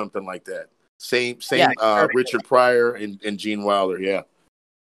out or something like that. Same. Yeah, Richard Pryor and Gene Wilder. Yeah.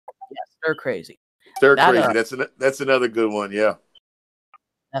 Yeah, Stir Crazy. Stir Crazy. That's another good one. Yeah.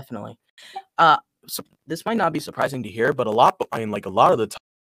 Definitely. So this might not be surprising to hear, but a lot of the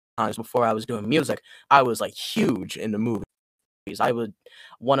times before I was doing music, I was like huge into movies. I would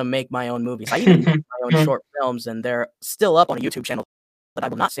want to make my own movies. I even make my own short films, and they're still up on a YouTube channel that I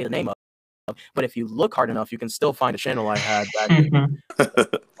will not say the name of. But if you look hard enough, you can still find a channel I had back in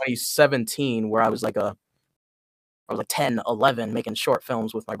 2017 where I was like 10, 11 making short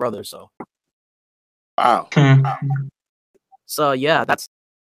films with my brother. So wow. So yeah, that's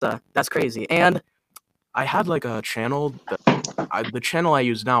crazy. And I had like a channel the channel I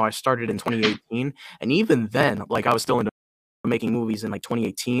use now, I started in 2018, and even then, like I was still into making movies in like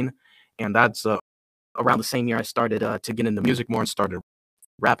 2018, and that's around the same year I started to get into music more and started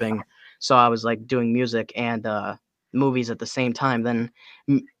rapping. So I was like doing music and movies at the same time. Then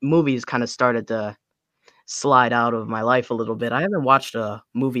movies kind of started to slide out of my life a little bit. I haven't watched a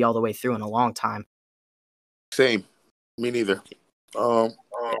movie all the way through in a long time. Same. Me neither.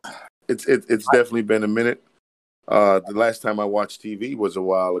 It's definitely been a minute. The last time I watched TV was a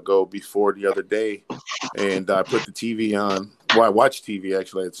while ago, before the other day, and I put the TV on. Well, I watched TV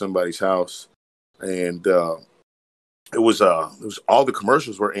actually at somebody's house, and it was all the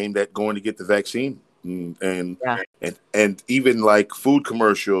commercials were aimed at going to get the vaccine. and Yeah, and even like food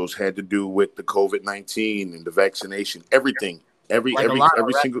commercials had to do with the COVID-19 and the vaccination. Everything, like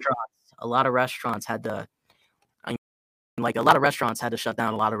every single. a lot of restaurants had to. I mean, like a lot of restaurants had to shut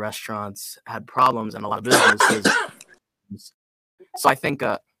down. A lot of restaurants had problems, and a lot of businesses. So I think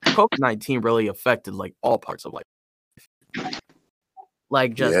COVID-19 really affected like all parts of life.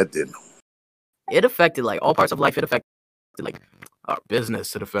 Like just Yeah, it did. it affected like all parts of life. It affected like our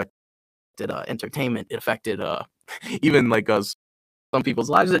business. It affected entertainment. It affected even like some people's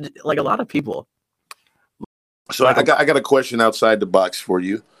lives. Like a lot of people. So Like I got a question outside the box for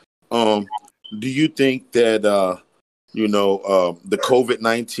you. Do you think that the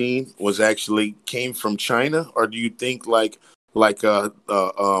COVID-19 was actually came from China, or do you think like it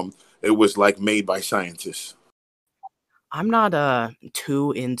was like made by scientists? I'm not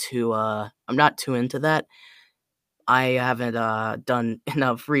too into I'm not too into that. I haven't done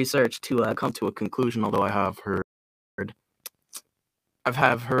enough research to come to a conclusion. Although have heard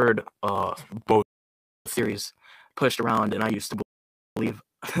both theories pushed around, and I used to believe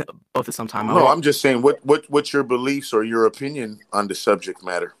both at some time. No, I'm just saying what's your beliefs or your opinion on the subject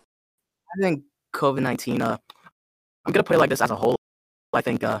matter? I think COVID-19. I'm gonna put it like this as a whole. I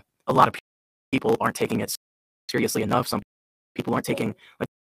think a lot of people aren't taking it seriously enough. Some people aren't taking like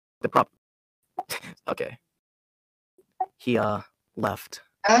the prop. Okay, he left.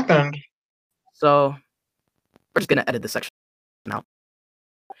 Happened. So we're just gonna edit this section out.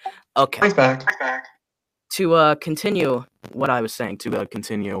 Okay. Right back. To continue what I was saying, to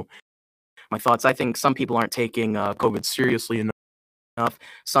continue my thoughts, I think some people aren't taking COVID seriously enough.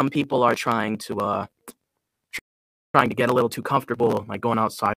 Some people are trying to get a little too comfortable, like going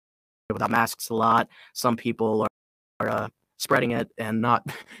outside without masks a lot. Some people are spreading it and not.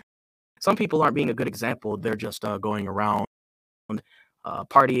 Some people aren't being a good example. They're just going around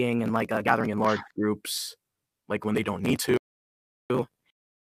partying and like gathering in large groups, like when they don't need to,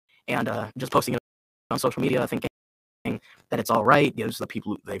 and just posting it on social media, thinking that it's all right. Gives the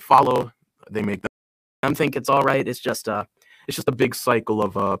people they follow, they make them think it's all right. It's just a big cycle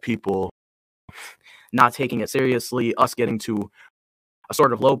of people not taking it seriously, us getting to a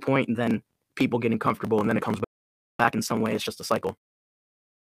sort of low point, and then people getting comfortable, and then it comes back in some way. It's just a cycle.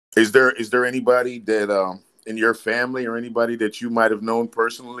 Is there anybody that in your family or anybody that you might have known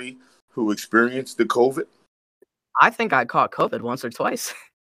personally who experienced the COVID? I think I caught COVID once or twice.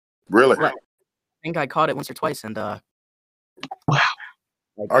 Really? Like, I think I caught it once or twice, and Wow.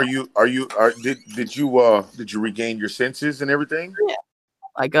 Are you did you regain your senses and everything?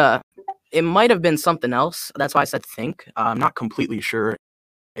 like it might have been something else. That's why I said think. I'm not completely sure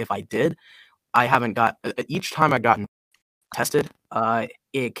if I did. I haven't got each time I gotten tested,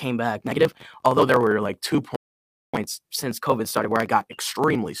 it came back negative. Although there were like 2 points since COVID started where I got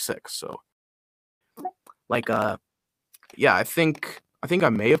extremely sick. So, like, yeah, I think I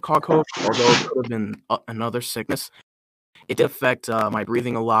may have caught COVID, although it could have been another sickness. It did affect my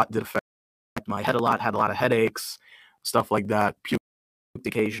breathing a lot. Did affect my head a lot. Had a lot of headaches, stuff like that. Puked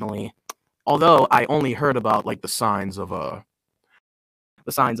occasionally. Although I only heard about like the signs of like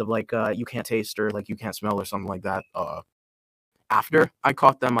you can't taste or like you can't smell or something like that. After I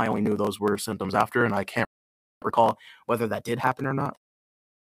caught them, I only knew those were symptoms after, and I can't recall whether that did happen or not.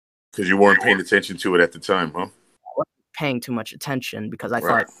 Because you weren't paying attention to it at the time, huh? I wasn't paying too much attention because I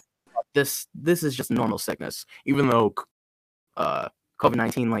Right. thought this is just normal sickness. Even though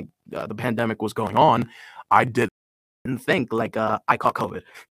COVID-19, like the pandemic was going on, I didn't think like I caught COVID.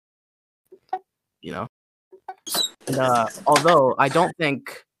 You know, and although I don't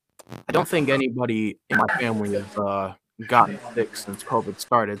think anybody in my family has gotten sick since COVID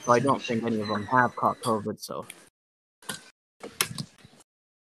started, so I don't think any of them have caught COVID. So,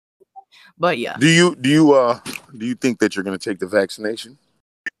 but yeah, Do you think that you're going to take the vaccination?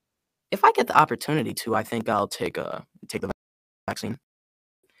 if I get the opportunity to, I think I'll take the vaccine.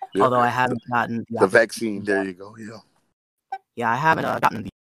 Yeah. Although I haven't gotten The vaccine. There you go. Yeah. Yeah, I haven't gotten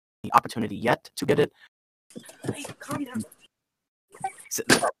the opportunity yet to get it.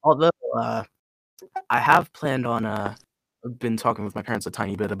 Although I have planned on I've been talking with my parents a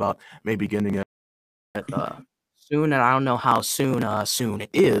tiny bit about maybe getting it soon, and I don't know how soon it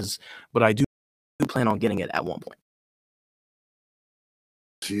is, but I do plan on getting it at one point.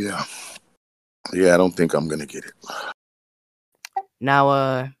 Yeah. Yeah, I don't think I'm going to get it.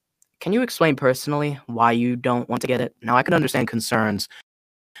 Now, can you explain personally why you don't want to get it? Now, I can understand concerns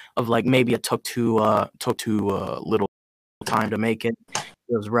of like maybe it took too little time to make it. It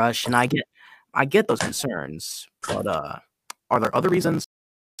was rushed, and I get those concerns, but are there other reasons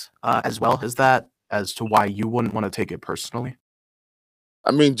as well as that as to why you wouldn't want to take it personally?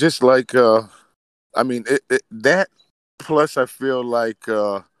 I mean, just like I mean, that plus I feel like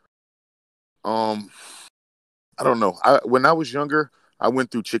um I don't know. When I was younger, I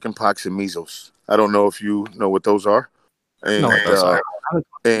went through chicken pox and measles. I don't know if you know what those are. No, what And those are.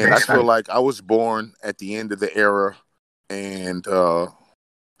 I feel like I was born at the end of the era, and so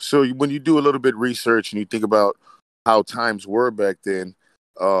when you do a little bit research and you think about how times were back then,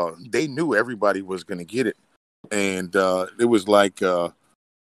 they knew everybody was going to get it, and it was like so.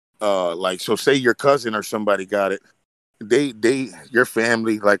 Say your cousin or somebody got it, your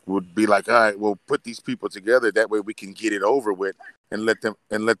family like would be like, all right, we'll put these people together. That way we can get it over with and let them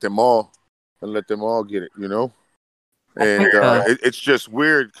all get it. You know. I And think it's just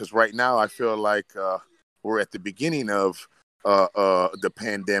weird because right now I feel like we're at the beginning of the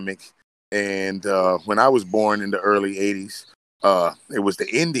pandemic. And when I was born in the early 80s, it was the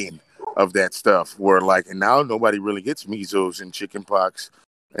ending of that stuff where like, and now nobody really gets measles and chicken pox.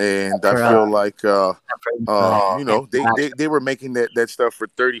 And I for feel like, you know, anti-vax. they were making that stuff for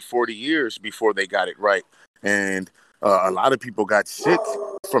 30, 40 years before they got it right. And a lot of people got sick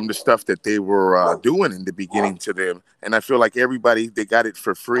from the stuff that they were doing in the beginning to them. And I feel like everybody, they got it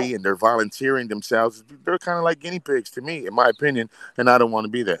for free and they're volunteering themselves. They're kind of like guinea pigs to me, in my opinion. And I don't want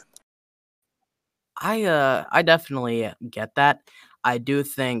to be that. I definitely get that. I do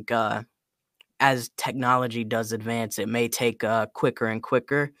think as technology does advance, it may take quicker and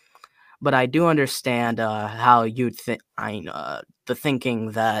quicker. But I do understand how you'd think. The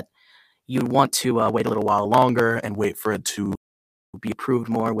thinking that you'd want to wait a little while longer and wait for it to be approved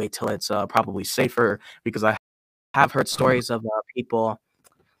more. Wait till it's probably safer, because I have heard stories of people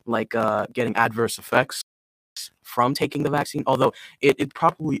like getting adverse effects from taking the vaccine. Although it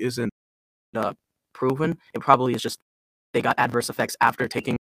probably isn't uh, proven. It probably is just they got adverse effects after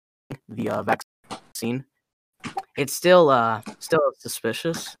taking the vaccine. It's still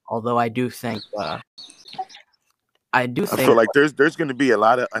suspicious. Although I do I feel think like there's going to be a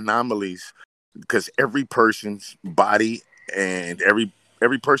lot of anomalies because every person's body and every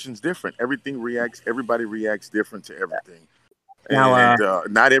person's different. Everybody reacts different to everything. now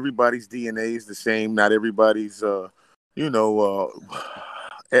And not everybody's DNA is the same. Not everybody's, you know,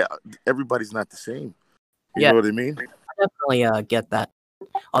 eh, everybody's not the same. You yeah, know what I mean? I definitely get that.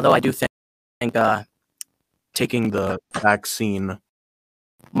 Although I do think Taking the vaccine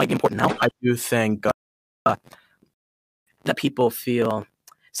might be important now. I do think uh, that people feel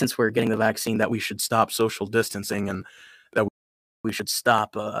since we're getting the vaccine that we should stop social distancing and that we should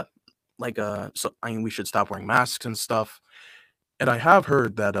stop so I mean we should stop wearing masks and stuff. And I have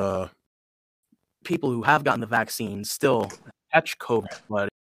heard that people who have gotten the vaccine still catch COVID, but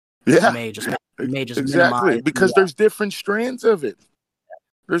it Yeah, may just exactly. minimize Because there's different strands of it.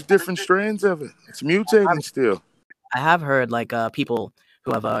 There's different strands of it. It's mutating still. I have heard like people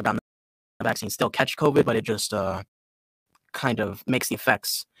who have gotten the vaccine still catch COVID, but it just kind of makes the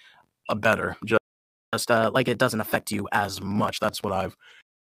effects better. just like it doesn't affect you as much. That's what I've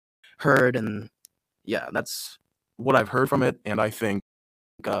heard, and yeah, that's What I've heard from it, and I think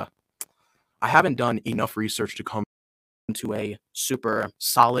uh, I haven't done enough research to come to a super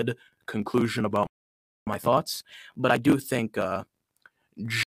solid conclusion about my thoughts, but I do think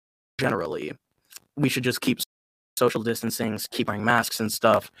g- generally we should just keep social distancing, keep wearing masks and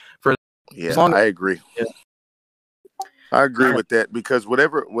stuff for as Yeah, long I agree. as I agree uh, with that because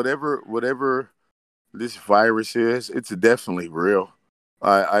whatever this virus is, it's definitely real.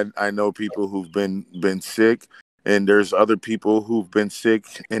 I know people who've been sick, and there's other people who've been sick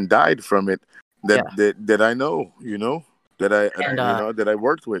and died from it yeah, that I know, and that I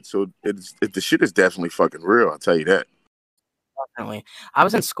worked with. So the shit is definitely fucking real. I'll tell you that. definitely. I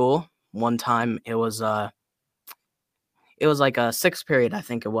was in school one time. It was like a sixth period, I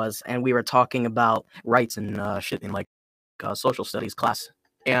think it was, and we were talking about rights and shit in like social studies class.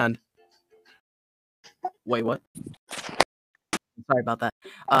 And wait, what? Sorry about that.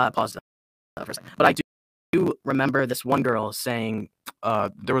 Pause for a second. But I do remember this one girl saying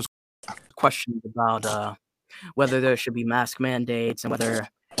there was questions about whether there should be mask mandates and whether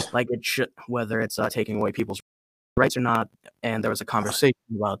it's taking away people's rights or not. And there was a conversation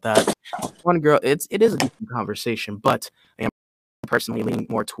about that. One girl, it is a decent conversation, but I am personally leaning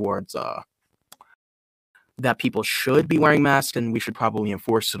more towards that people should be wearing masks and we should probably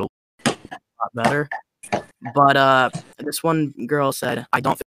enforce it a lot better. But this one girl said, I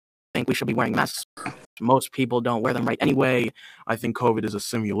don't think we should be wearing masks. Most people don't wear them right anyway. I think COVID is a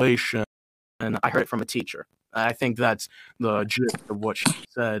simulation, and I heard it from a teacher. I think that's the gist of what she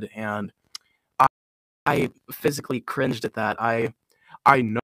said, and I physically cringed at that. I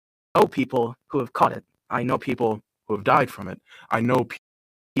know people who have caught it. I know people who have died from it. I know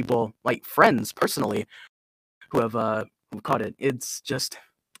people, like friends personally, who caught it. It's just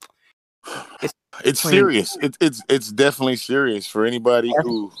it's It's plain. serious. It's definitely serious for anybody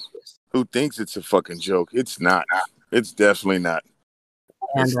who thinks it's a fucking joke. It's not. It's definitely not.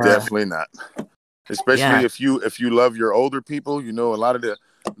 And It's definitely not. Especially yeah, if you love your older people, you know, a lot of the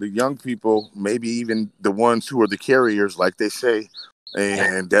young people, maybe even the ones who are the carriers, like they say,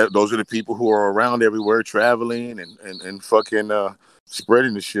 and those are the people who are around everywhere, traveling and fucking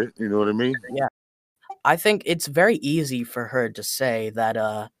spreading the shit. You know what I mean? yeah. I think it's very easy for her to say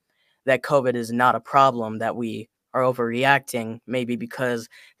that that COVID is not a problem, that we are overreacting, maybe because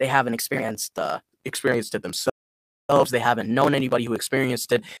they haven't experienced it themselves. They haven't known anybody who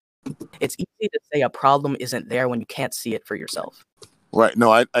experienced it. It's easy to say a problem isn't there when you can't see it for yourself. Right.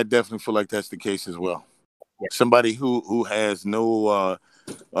 No, I definitely feel like that's the case as well. Yeah. Somebody who has no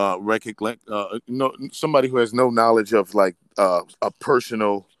no, somebody who has no knowledge of like a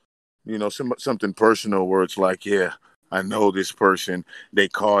personal, you know, something personal where it's like, yeah, I know this person, they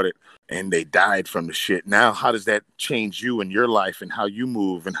caught it and they died from the shit. Now, how does that change you and your life and how you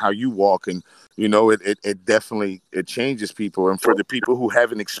move and how you walk? And, you know, it definitely, it changes people. And for the people who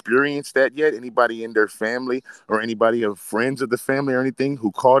haven't experienced that yet, anybody in their family or anybody of friends of the family or anything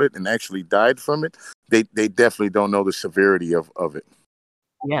who caught it and actually died from it, they definitely don't know the severity of it.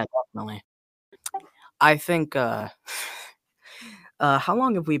 Yeah, definitely. I think how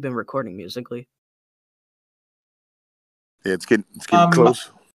long have we been recording musically? Yeah, it's getting close.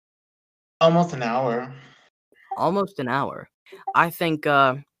 Almost an hour. Almost an hour. I think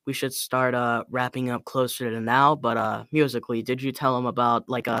we should start wrapping up closer to now, but musically, did you tell him about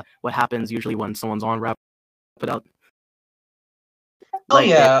like what happens usually when someone's on wrap it up? Oh Like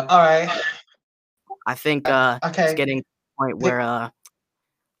yeah. All right. I think it's Okay. getting to the point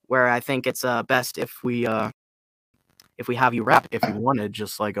where I think it's best if we have you rap if you wanted,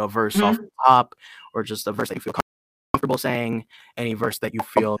 just like a verse off Mhm. the top, or just a verse that you feel comfortable saying. Any verse that you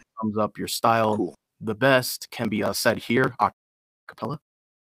feel sums up your style Cool. the best can be said here, a cappella.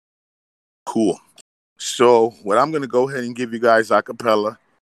 Cool. So what I'm gonna go ahead and give you guys a cappella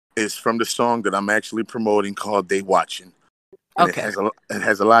is from the song that I'm actually promoting called "They Watching," and Okay. it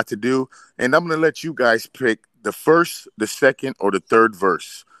has a lot to do. And I'm gonna let you guys pick the first, the second, or the third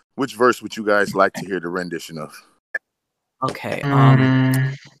verse. Which verse would you guys like to hear the rendition of? Okay.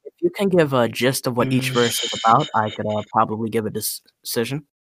 Mm, If you can give a gist of what each verse is about, I could probably give a decision.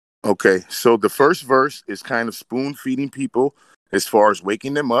 Okay, so the first verse is kind of spoon feeding people as far as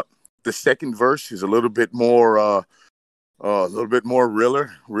waking them up. The second verse is a little bit more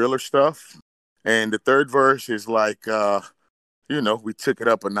realer stuff. And the third verse is like, you know, we took it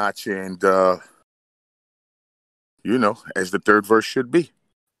up a notch and, you know, as the third verse should be.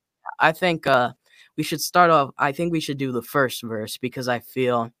 I think we should start off. I think we should do the first verse because I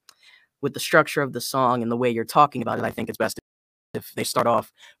feel with the structure of the song and the way you're talking about it, I think it's best if they start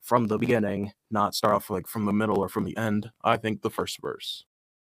off from the beginning, not start off like from the middle or from the end. I think the first verse.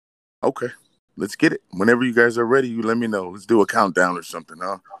 Okay, let's get it. Whenever you guys are ready, you let me know. Let's do a countdown or something,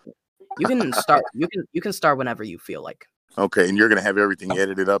 huh? You can start. You can start whenever you feel like. Okay, and you're going to have everything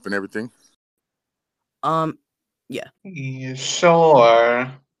edited up and everything? Yeah. yeah,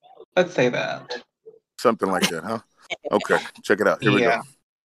 sure. Let's say that. Something like that, huh? Okay, check it out. Here we go. Yeah.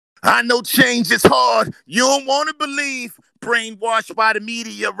 I know change is hard. You don't want to believe. Brainwashed by the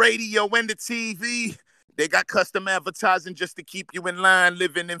media, radio, and the TV. They got custom advertising just to keep you in line,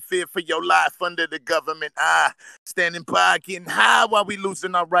 living in fear for your life under the government eye. Standing by, getting high while we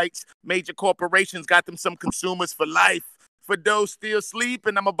losing our rights. Major corporations got them some consumers for life. For those still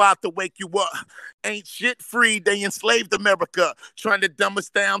sleeping, I'm about to wake you up. Ain't shit free, they enslaved America. Trying to dumb us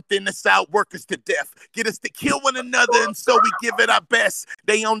down, thin us out, work us to death. Get us to kill one another, and so we give it our best.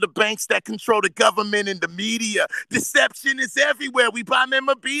 They own the banks that control the government and the media. Deception is everywhere. We buy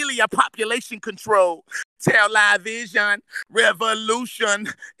memorabilia, population control. Tell live vision, revolution,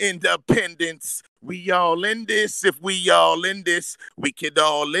 independence. We all in this. If we all in this, we could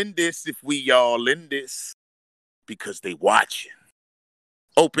all in this. If we all in this, because they watching.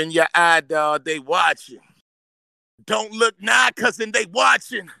 Open your eye, dog. They watching. Don't look now, cousin. They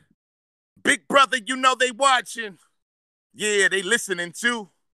watching. Big brother, you know they watching. Yeah, they listening too.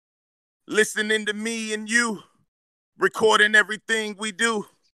 Listening to me and you. Recording everything we do.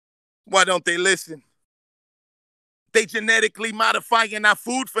 Why don't they listen? They genetically modifying our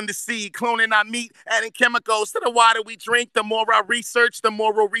food from the seed, cloning our meat, adding chemicals to the water we drink. The more I research, the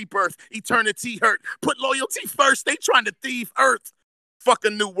moral rebirth. Eternity hurt. Put loyalty first. They trying to thieve earth. Fuck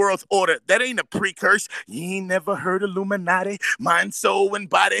a new world order. That ain't a precursor. You ain't never heard Illuminati, mind, soul, and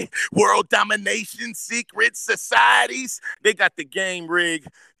body, world domination, secret societies. They got the game rigged.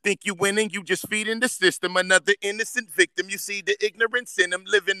 Think you winning, you just feeding the system. Another innocent victim. You see the ignorance in them.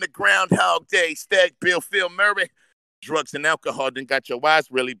 Living the Groundhog Day. Stag Bill, Phil Murray. Drugs and alcohol done got your eyes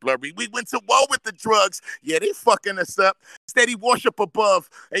really blurry. We went to war with the drugs. Yeah, they fucking us up. Steady worship above.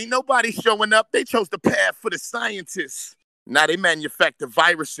 Ain't nobody showing up. They chose the path for the scientists. Now they manufacture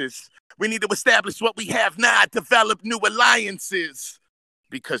viruses. We need to establish what we have now, develop new alliances.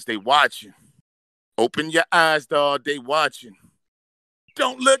 Because they watching. Open your eyes, dawg. They watching.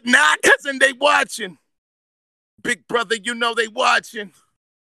 Don't look now, cousin, they watching. Big brother, you know they watching.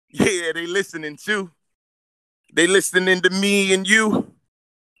 Yeah, they listening too. They listening to me and you,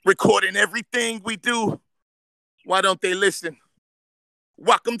 recording everything we do. Why don't they listen?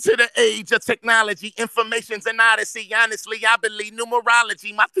 Welcome to the age of technology. Information's an odyssey. Honestly, I believe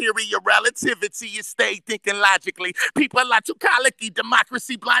numerology. My theory of relativity is stay thinking logically. People are too colicky.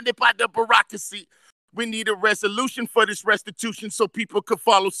 Democracy blinded by the bureaucracy. We need a resolution for this restitution so people could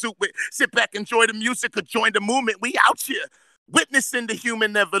follow suit with. Sit back, enjoy the music, or join the movement. We out here witnessing the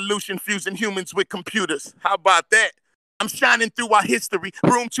human evolution, fusing humans with computers. How about that? I'm shining through our history.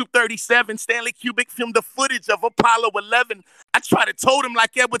 Room 237, Stanley Kubrick filmed the footage of Apollo 11. I try to told him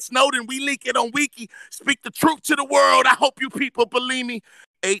like Edward Snowden. We leak it on Wiki. Speak the truth to the world. I hope you people believe me.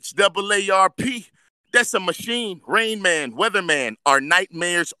 HAARP. That's a machine. Rain Man, Weatherman. Our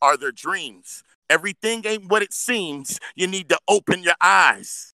nightmares are their dreams. Everything ain't what it seems. You need to open your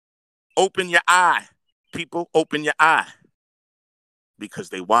eyes. Open your eye. People, open your eye. Because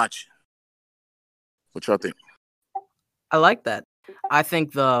they watch. What y'all think? I like that. I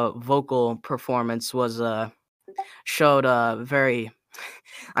think the vocal performance was showed a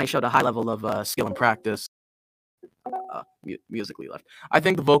showed a high level of skill and practice. Musically left. I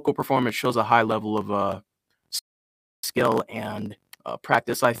think the vocal performance shows a high level of skill and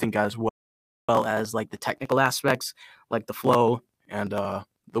practice. I think as well as like the technical aspects, like the flow and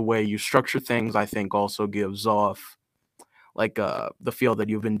the way you structure things. I think also gives off like the feel that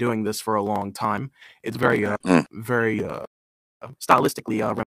you've been doing this for a long time. It's very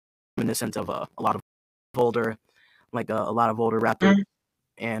stylistically reminiscent of a lot of older, a lot of older rappers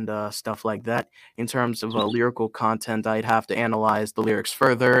and stuff like that. In terms of lyrical content, I'd have to analyze the lyrics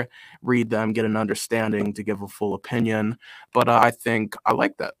further, read them, get an understanding to give a full opinion. But I think I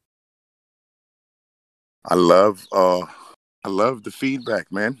like that. I love the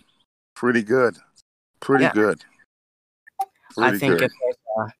feedback, man. Pretty good. Pretty good. I think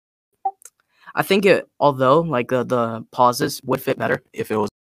although like the pauses would fit better if it was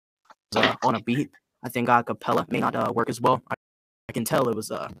on a beat. I think a cappella may not work as well. I can tell it was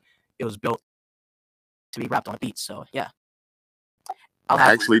built to be rapped on a beat. So yeah.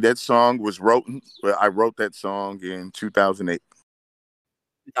 Actually, that song was written. Well, I wrote that song in 2008.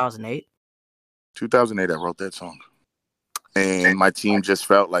 2008. 2008, I wrote that song, and my team just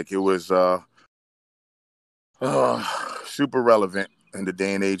felt like it was super relevant in the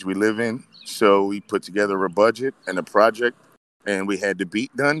day and age we live in. So we put together a budget and a project, and we had the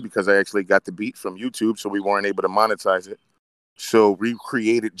beat done because I actually got the beat from YouTube, so we weren't able to monetize it. So we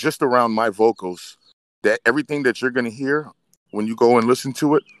created just around my vocals that everything that you're going to hear when you go and listen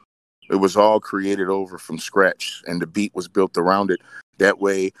to it, it was all created over from scratch, and the beat was built around it. That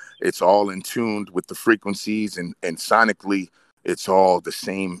way, it's all in tune with the frequencies, and sonically, it's all the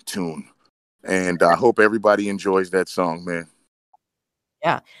same tune. And I hope everybody enjoys that song, man.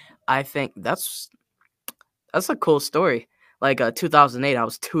 Yeah, I think that's a cool story. Like 2008, I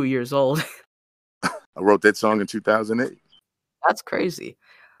was 2 years old. I wrote that song in 2008. That's crazy.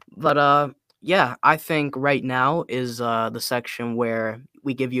 But yeah, I think right now is the section where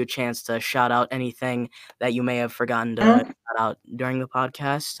we give you a chance to shout out anything that you may have forgotten to shout out during the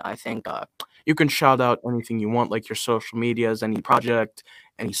podcast. I think you can shout out anything you want, like your social medias, any project,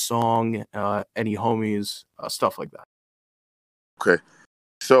 any song, any homies, stuff like that. Okay.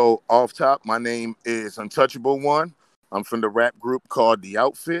 So off top, my name is Untouchable One. I'm from the rap group called The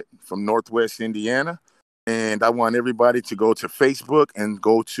Outfit from Northwest Indiana. And I want everybody to go to Facebook and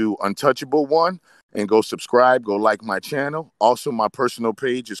go to Untouchable One and go subscribe, go like my channel. Also, my personal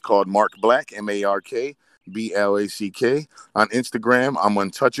page is called Mark Black, MarkBlack. On Instagram, I'm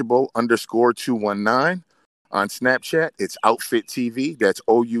Untouchable_219. On Snapchat, it's Outfit TV. That's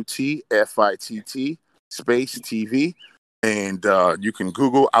OUTFITT space TV. And you can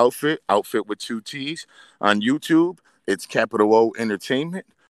Google Outfit with 2 T's. On YouTube, it's capital O Entertainment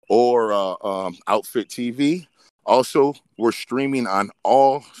or Outfit TV. Also, we're streaming on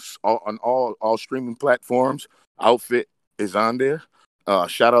all streaming platforms. Outfit is on there.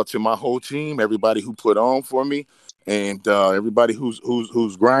 Shout out to my whole team, everybody who put on for me, and everybody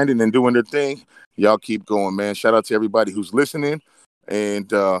who's grinding and doing their thing. Y'all keep going, man. Shout out to everybody who's listening,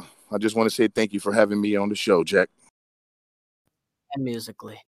 and I just want to say thank you for having me on the show, Jack. And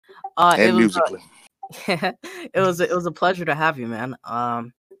musically. And It was musically. it was a pleasure to have you, man.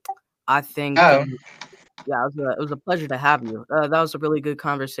 I think Oh, yeah, it was a pleasure to have you. That was a really good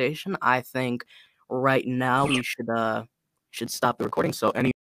conversation. I think right now we should stop the recording. So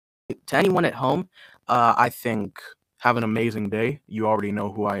to anyone at home, I think have an amazing day. You already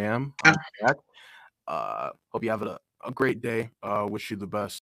know who I am. I'm Jack. Hope you have a great day. Wish you the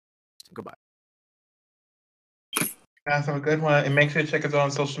best. Goodbye. guys, have a good one. And make sure to check us out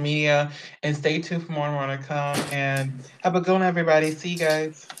on social media and stay tuned for more to come. And have a good one, everybody. See you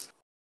guys.